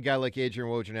a guy like Adrian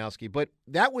Wojnarowski, but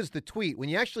that was the tweet. When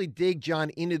you actually dig, John,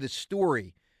 into the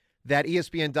story that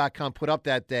ESPN.com put up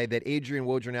that day that Adrian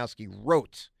Wojnarowski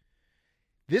wrote,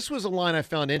 this was a line I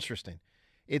found interesting.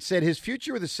 It said his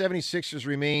future with the 76ers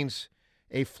remains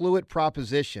a fluid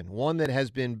proposition, one that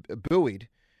has been buoyed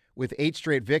with 8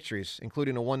 straight victories,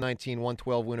 including a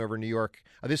 119-112 win over New York.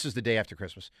 This is the day after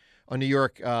Christmas. On New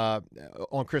York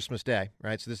on Christmas Day,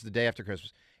 right? So this is the day after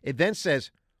Christmas. It then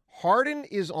says, Harden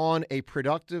is on a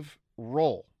productive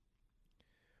roll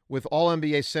with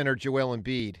All-NBA center Joel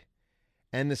Embiid,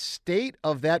 and the state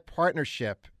of that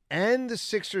partnership and the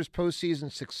Sixers'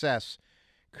 postseason success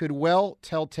could well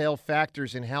telltale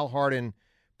factors in how Harden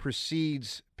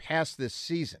proceeds past this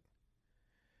season.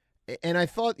 And I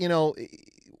thought,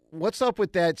 what's up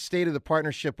with that state of the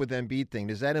partnership with Embiid thing?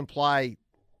 Does that imply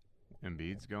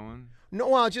Embiid's going? No,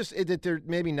 well, just that they're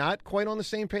maybe not quite on the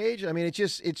same page. I mean,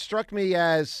 it struck me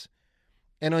as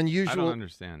an unusual. I don't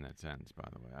understand that sentence, by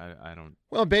the way. I don't.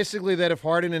 Well, basically that if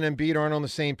Harden and Embiid aren't on the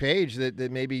same page, that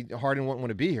maybe Harden wouldn't want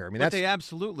to be here. I mean, but they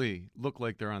absolutely look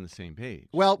like they're on the same page.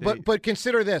 Well, but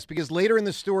consider this, because later in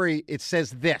the story it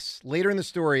says this. Later in the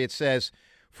story it says,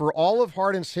 for all of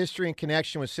Harden's history and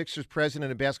connection with Sixers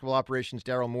president of basketball operations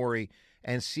Daryl Morey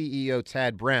and CEO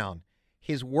Tad Brown,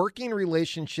 his working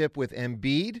relationship with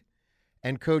Embiid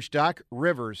and coach Doc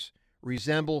Rivers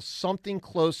resembles something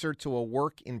closer to a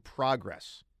work in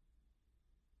progress.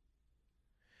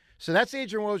 So that's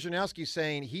Adrian Wojnarowski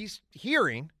saying he's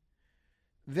hearing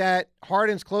that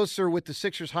Harden's closer with the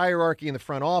Sixers hierarchy in the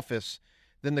front office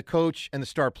than the coach and the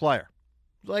star player.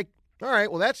 Like, all right,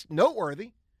 well, that's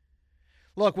noteworthy.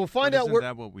 Look, we'll find out. Isn't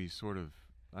that what we sort of?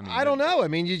 I don't know. I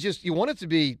mean, you want it to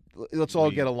be. Let's all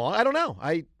get along. I don't know.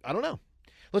 I don't know.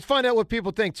 Let's find out what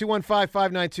people think.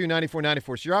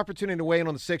 215-592-9494. It's your opportunity to weigh in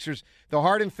on the Sixers. The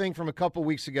Harden thing from a couple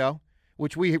weeks ago,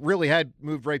 which we really had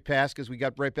moved right past because we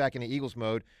got right back into Eagles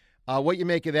mode. What you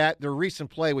make of that, their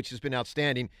recent play, which has been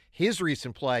outstanding, his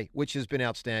recent play, which has been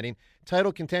outstanding,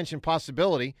 title contention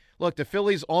possibility. Look, the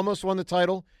Phillies almost won the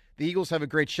title. The Eagles have a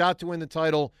great shot to win the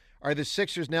title. Are the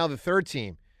Sixers now the third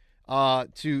team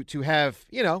to have,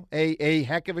 a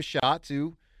heck of a shot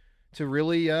to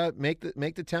really make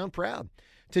the town proud?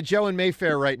 To Joe in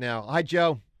Mayfair right now. Hi,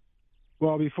 Joe.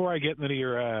 Well, before I get into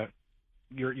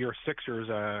your Sixers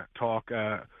talk,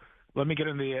 let me get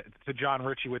into John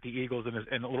Ritchie with the Eagles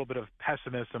and a little bit of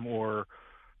pessimism or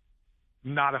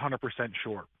not 100%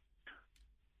 sure.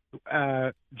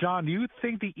 John, do you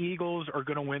think the Eagles are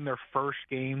going to win their first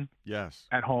game? Yes.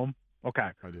 At home? Okay.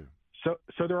 I do. So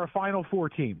they're a Final Four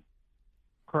team,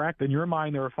 correct? In your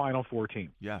mind, they're a Final Four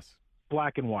team. Yes.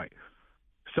 Black and white.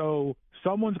 So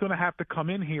someone's going to have to come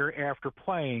in here after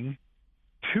playing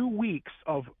 2 weeks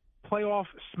of playoff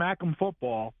smack'em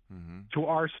football to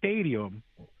our stadium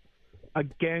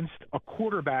against a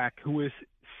quarterback who is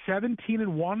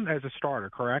 17-1 as a starter,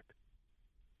 correct?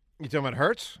 You talking about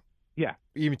Hurts? Yeah.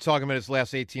 You talking about his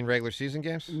last 18 regular season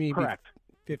games? Maybe correct.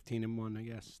 15-1, I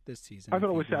guess, this season. I thought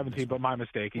it was 17, but my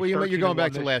mistake. Well, you're going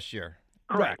back to last year.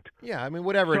 Correct. Right. Yeah, I mean,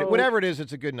 whatever it is,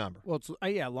 it's a good number. Well, it's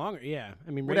longer. Yeah,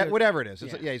 I mean, whatever it is.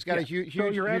 He's got a huge. So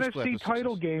your huge NFC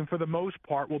title game, for the most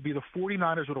part, will be the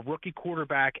 49ers with a rookie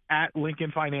quarterback at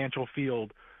Lincoln Financial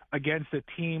Field against a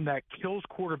team that kills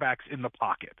quarterbacks in the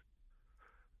pocket.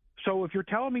 So if you're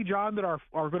telling me, John, that are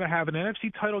going to have an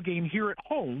NFC title game here at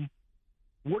home,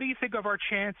 what do you think of our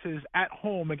chances at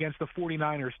home against the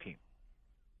 49ers team?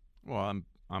 Well,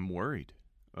 I'm worried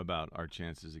about our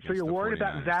chances against the 49ers. So you're worried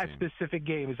about that team. specific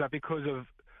game. Is that because of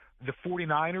the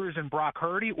 49ers and Brock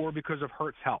Purdy or because of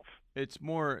Hurts' health? It's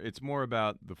more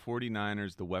about the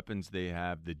 49ers, the weapons they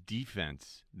have, the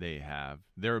defense they have,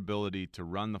 their ability to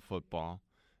run the football,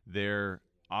 their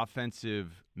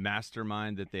offensive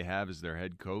mastermind that they have as their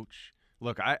head coach.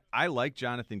 Look, I like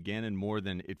Jonathan Gannon more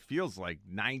than it feels like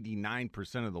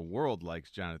 99% of the world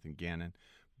likes Jonathan Gannon,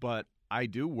 but I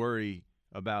do worry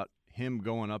about him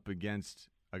going up against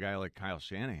a guy like Kyle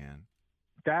Shanahan.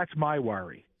 That's my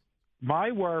worry.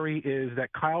 My worry is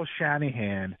that Kyle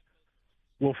Shanahan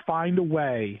will find a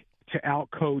way to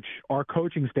outcoach our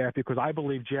coaching staff because I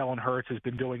believe Jalen Hurts has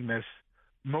been doing this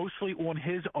mostly on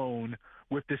his own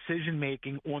with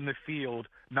decision-making on the field,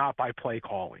 not by play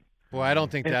calling. Well, I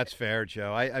don't think that's fair,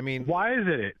 Joe. I mean, why isn't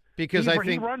it? Because I think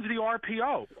he runs the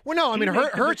RPO. Well, no, I mean,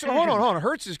 Hurts. Hold on.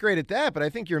 Hurts is great at that, but I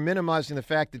think you're minimizing the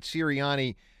fact that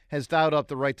Sirianni has dialed up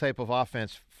the right type of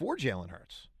offense for Jalen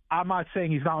Hurts. I'm not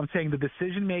saying he's not. I'm saying the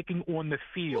decision-making on the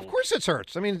field. Well, of course it's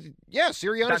Hurts. I mean, yeah,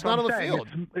 Sirianni's not on the field.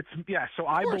 So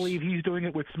I believe he's doing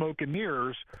it with smoke and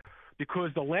mirrors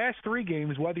because the last 3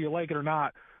 games, whether you like it or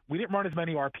not, we didn't run as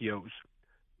many RPOs.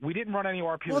 We didn't run any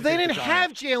RPOs. Well, they didn't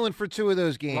have Jalen for 2 of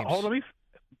those games. Well, hold on.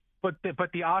 But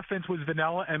the offense was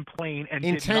vanilla and plain and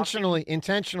intentionally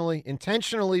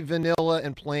vanilla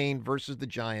and plain versus the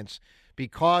Giants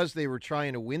because they were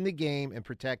trying to win the game and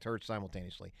protect Hurts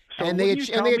simultaneously, and they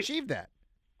achieved that.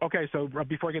 Okay, so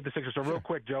before I get the Sixers, so real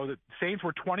quick, Joe, the Saints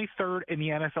were 23rd in the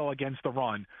NFL against the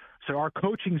run. So our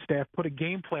coaching staff put a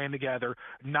game plan together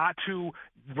not to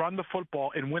run the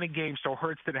football and win a game so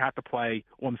Hurts didn't have to play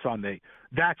on Sunday.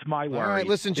 That's my worry. All right,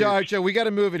 listen, Joe, we got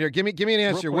to move it here. Give me an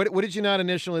answer. What did you not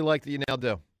initially like that you now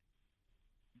do?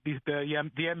 The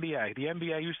NBA. The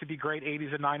NBA used to be great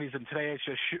 80s and 90s, and today it's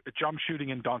just jump shooting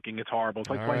and dunking. It's horrible. It's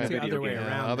like playing a video game.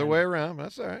 Other way around.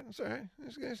 That's all right.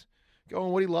 This guy's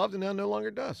going what he loved and now no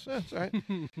longer does. That's all right.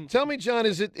 Tell me, John,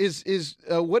 is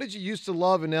what did you used to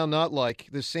love and now not like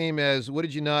the same as what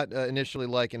did you not initially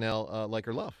like and now like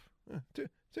or love? Two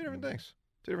different things.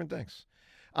 Two different things.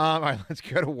 All right, let's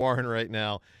go to Warren right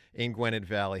now in Gwinnett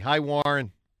Valley. Hi,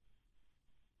 Warren.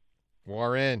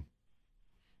 Warren.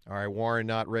 All right, Warren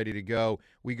not ready to go.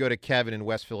 We go to Kevin in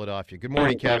West Philadelphia. Good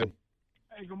morning, Kevin.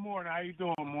 Hey, good morning. How you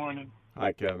doing? Morning.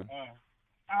 Hi, Kevin.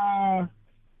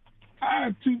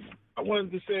 I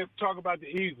wanted to talk about the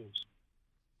Eagles.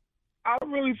 I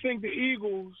really think the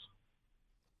Eagles,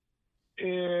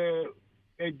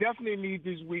 they definitely need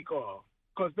this week off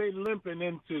because they're limping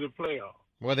into the playoffs.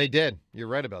 Well, they did. You're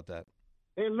right about that.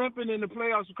 They're limping in the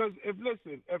playoffs because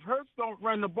if Hurts don't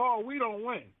run the ball, we don't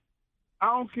win. I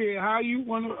don't care how you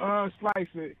want to slice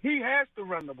it. He has to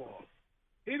run the ball.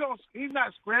 He's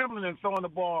not scrambling and throwing the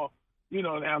ball,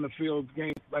 down the field,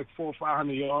 gain like 400 or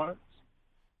 500 yards.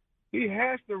 He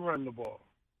has to run the ball.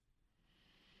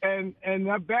 And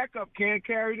that backup can't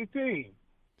carry the team.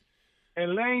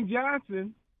 And Lane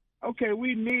Johnson, okay,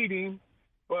 we need him,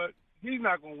 but he's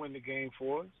not going to win the game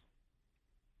for us.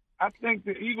 I think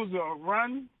the Eagles will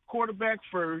run quarterback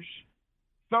first,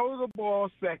 throw the ball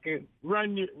second,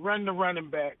 run the running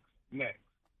back next.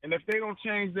 And if they don't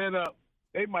change that up,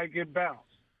 they might get bounced.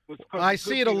 I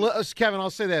see it a little, Kevin. I'll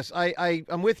say this: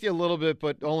 I'm with you a little bit,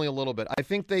 but only a little bit. I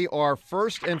think they are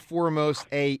first and foremost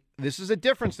this is a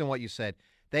difference than what you said.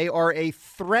 They are a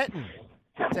threaten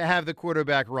to have the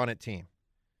quarterback run it team.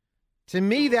 To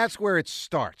me, that's where it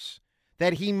starts.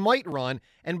 That he might run,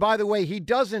 and by the way, he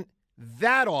doesn't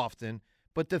that often.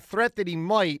 But the threat that he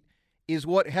might is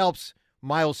what helps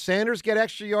Miles Sanders get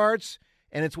extra yards,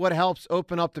 and it's what helps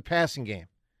open up the passing game.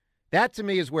 That to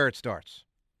me is where it starts.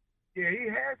 Yeah, he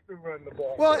has to run the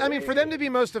ball. Well, I mean, for them to be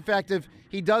most effective,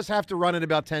 he does have to run it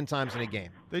about 10 times in a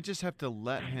game. They just have to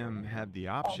let him have the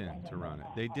option to run it.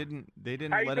 They didn't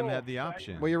let him have the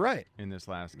option. Well, you're right. In this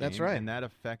last game. That's right. And that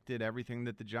affected everything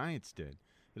that the Giants did.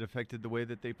 It affected the way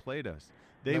that they played us.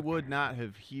 They would not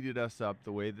have heated us up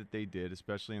the way that they did,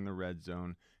 especially in the red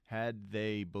zone, had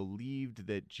they believed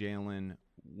that Jalen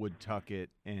would tuck it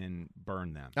and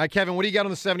burn them. All right, Kevin, what do you got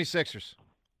on the 76ers?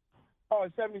 Oh,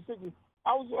 76ers.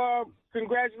 I was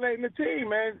congratulating the team,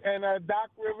 man, and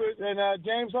Doc Rivers and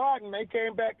James Harden. They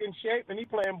came back in shape, and he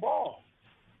playing ball.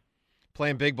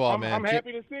 Playing big ball, man. I'm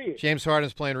happy to see it. James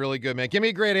Harden's playing really good, man. Give me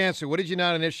a great answer. What did you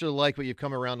not initially like, but you've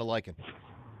come around to liking?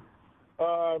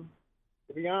 To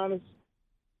be honest,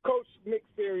 Coach Nick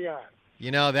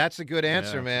Sirianni. That's a good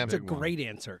answer, man. It's a great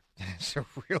answer. It's a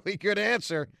really good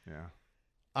answer. Yeah.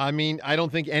 I mean, I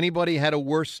don't think anybody had a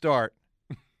worse start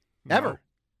ever.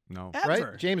 No. Ever.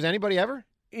 Right? James, anybody ever?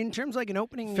 In terms of like an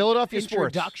opening Philadelphia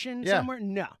introduction sports. somewhere?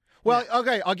 No. Well,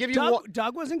 okay, I'll give you one.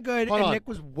 Doug wasn't good, Hold and on. Nick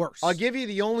was worse. I'll give you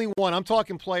the only one. I'm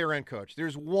talking player and coach.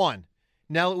 There's one.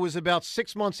 Now, it was about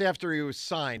 6 months after he was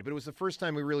signed, but it was the first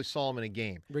time we really saw him in a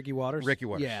game. Ricky Waters? Ricky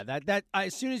Waters. Yeah, that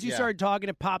as soon as you started talking,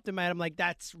 it popped in my head. I'm like,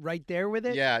 that's right there with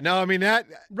it? Yeah, no, I mean, that.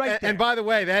 Right there. And by the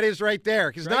way, that is right there.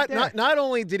 Because Right not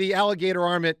only did he alligator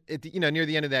arm it at the, near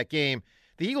the end of that game,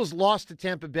 the Eagles lost to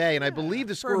Tampa Bay, and I believe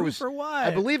the score was. For what? I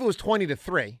believe it was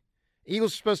 20-3.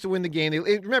 Eagles were supposed to win the game.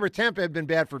 Remember, Tampa had been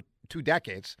bad for 2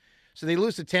 decades. So they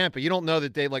lose to Tampa. You don't know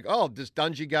that they this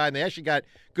Dungy guy, and they actually got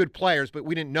good players, but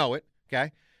we didn't know it,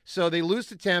 okay? So they lose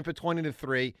to Tampa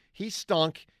 20-3. He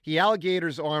stunk. He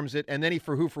alligators arms it, and then he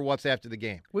for who for what's after the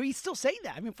game. Well, you still say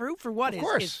that. I mean, for who for what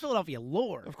is Philadelphia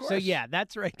lore. Of course. So, yeah,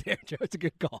 that's right there, Joe. It's a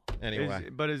good call. Anyway.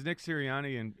 But is Nick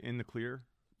Sirianni in the clear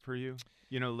for you?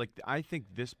 I think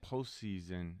this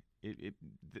postseason,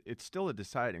 it's still a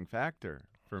deciding factor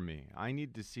for me. I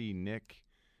need to see Nick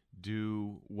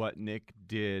do what Nick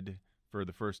did for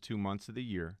the first 2 months of the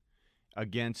year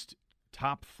against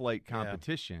top flight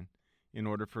competition in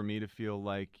order for me to feel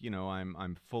like,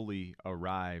 I'm fully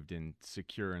arrived and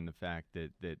secure in the fact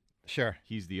that sure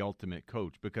he's the ultimate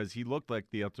coach, because he looked like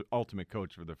the ultimate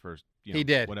coach for the first, he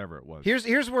did. whatever it was.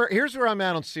 Here's where I'm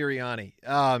at on Sirianni.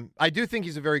 I do think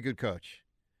he's a very good coach.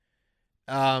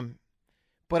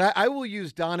 But But I will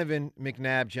use Donovan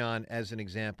McNabb, John, as an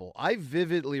example. I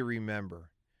vividly remember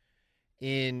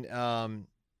in,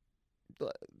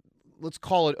 let's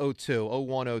call it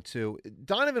 01, 02,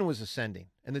 Donovan was ascending,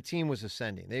 and the team was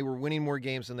ascending. They were winning more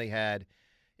games than they had.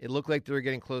 It looked like they were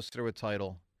getting closer to a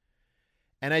title.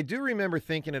 And I do remember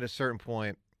thinking at a certain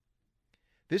point,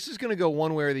 this is going to go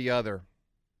one way or the other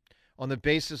on the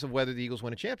basis of whether the Eagles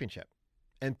win a championship.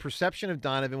 And perception of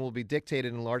Donovan will be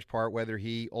dictated in large part whether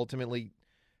he ultimately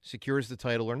secures the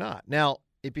title or not. Now,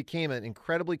 it became an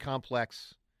incredibly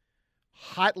complex,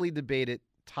 hotly debated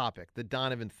topic, the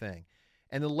Donovan thing.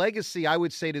 And the legacy, I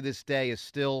would say to this day, is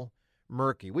still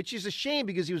murky, which is a shame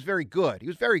because he was very good. He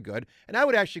was very good. And I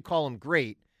would actually call him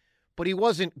great, but he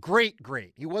wasn't great.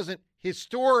 He wasn't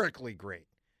historically great.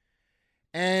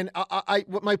 And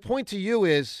what my point to you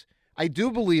is, I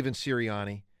do believe in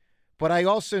Sirianni, but I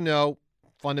also know,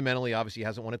 fundamentally, obviously, he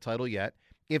hasn't won a title yet.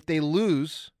 If they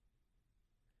lose,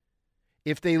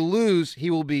 he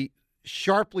will be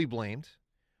sharply blamed.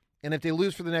 And if they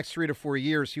lose for the next 3 to 4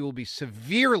 years, he will be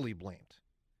severely blamed.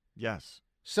 Yes.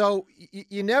 So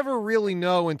you never really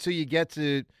know until you get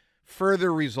to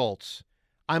further results.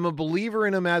 I'm a believer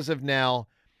in him as of now.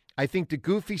 I think the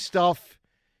goofy stuff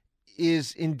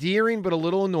is endearing but a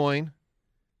little annoying.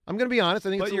 I'm going to be honest.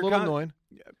 I think it's a little annoying.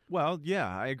 Well, yeah,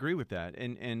 I agree with that.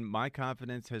 And my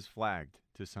confidence has flagged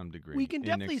to some degree. We can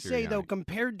definitely say, though,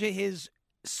 compared to his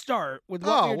start with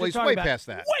what we were just talking way about, past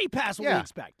that. Way past what we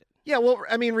expected. Yeah, well,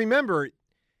 I mean, remember,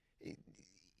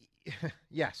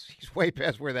 yes, he's way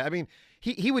past where that. I mean,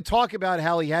 he would talk about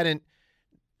how he hadn't.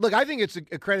 Look, I think it's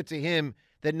a credit to him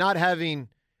that not having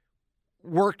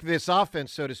worked this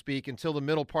offense, so to speak, until the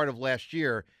middle part of last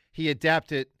year, he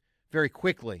adapted very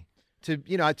quickly. To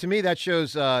me, that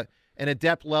shows an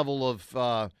adept level of,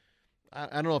 I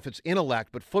don't know if it's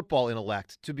intellect, but football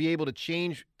intellect, to be able to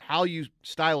change how you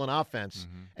style an offense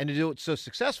and to do it so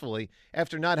successfully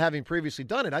after not having previously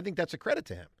done it. I think that's a credit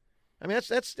to him. I mean,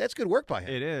 that's good work by him.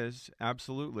 It is,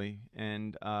 absolutely.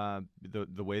 And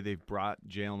the way they've brought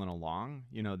Jalen along,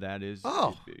 that is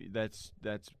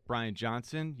that's Brian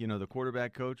Johnson, the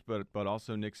quarterback coach, but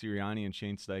also Nick Sirianni and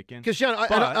Shane Steichen. Because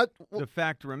the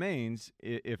fact remains,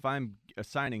 if I'm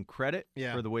assigning credit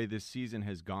for the way this season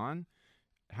has gone,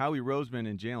 Howie Roseman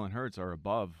and Jalen Hurts are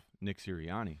above Nick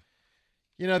Sirianni.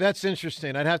 That's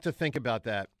interesting. I'd have to think about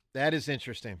that. That is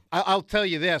interesting. I'll tell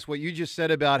you this, what you just said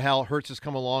about how Hurts has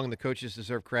come along and the coaches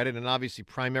deserve credit, and obviously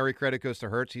primary credit goes to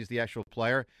Hurts. He's the actual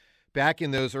player. Back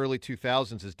in those early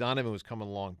 2000s, as Donovan was coming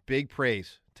along, big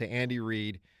praise to Andy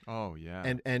Reid. Oh, yeah.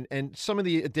 And some of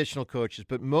the additional coaches,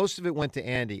 but most of it went to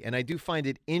Andy. And I do find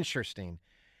it interesting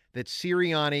that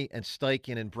Sirianni and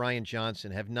Steichen and Brian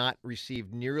Johnson have not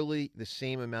received nearly the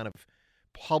same amount of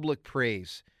public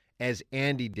praise as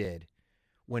Andy did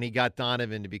when he got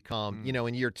Donovan to become,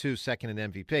 in year 2, second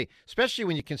in MVP, especially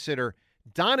when you consider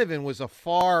Donovan was a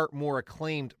far more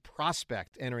acclaimed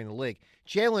prospect entering the league.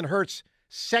 Jalen Hurts,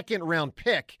 second-round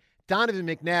pick. Donovan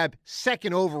McNabb,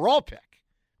 second overall pick.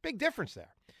 Big difference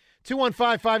there.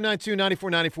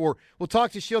 215-592-9494. We'll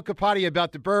talk to Sheil Kapadia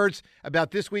about the Birds,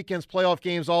 about this weekend's playoff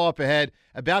games all up ahead,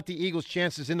 about the Eagles'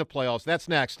 chances in the playoffs. That's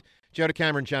next. Joe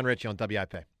DeCamara and John Ritchie on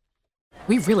WIP.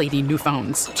 We really need new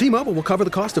phones. T-Mobile will cover the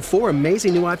cost of 4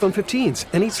 amazing new iPhone 15s,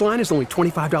 and each line is only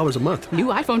 $25 a month. New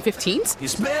iPhone 15s?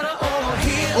 It's better over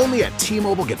here. Only at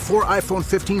T-Mobile, get 4 iPhone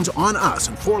 15s on us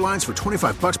and 4 lines for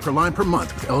 $25 per line per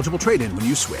month with eligible trade-in when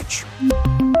you switch.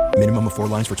 Minimum of 4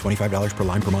 lines for $25 per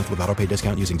line per month with autopay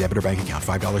discount using debit or bank account.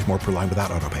 $5 more per line without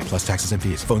autopay, plus taxes and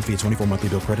fees. Phone fee at 24 monthly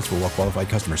bill credits for well-qualified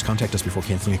customers. Contact us before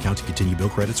canceling account to continue bill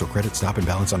credits or credit stop and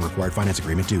balance on required finance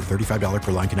agreement due. $35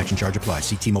 per line connection charge applies.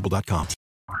 See T-Mobile.com.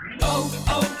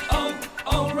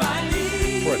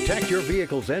 O'Reilly. Protect your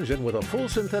vehicle's engine with a full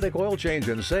synthetic oil change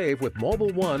and save with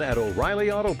Mobil 1 at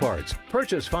O'Reilly Auto Parts.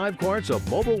 Purchase 5 quarts of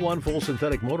Mobil 1 full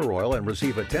synthetic motor oil and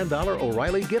receive a $10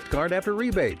 O'Reilly gift card after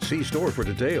rebate. See store for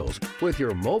details. With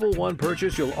your Mobil 1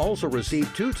 purchase, you'll also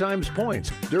receive 2 times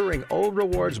points during O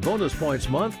Rewards Bonus Points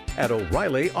Month at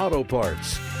O'Reilly Auto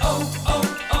Parts.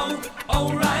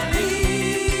 O'Reilly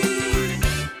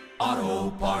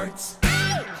Auto Parts.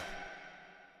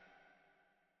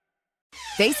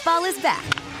 Baseball is back,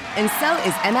 and so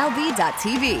is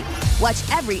MLB.tv. Watch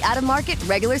every out-of-market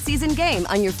regular season game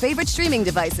on your favorite streaming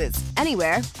devices,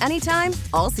 anywhere, anytime,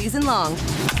 all season long.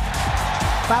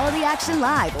 Follow the action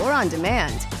live or on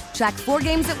demand. Track 4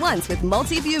 games at once with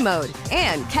multi-view mode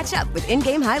and catch up with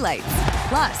in-game highlights.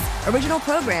 Plus, original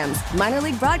programs, minor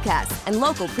league broadcasts, and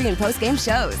local pre- and post-game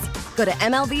shows. Go to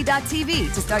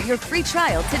MLB.tv to start your free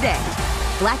trial today.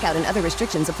 Blackout and other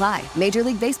restrictions apply. Major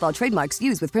League Baseball trademarks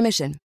used with permission.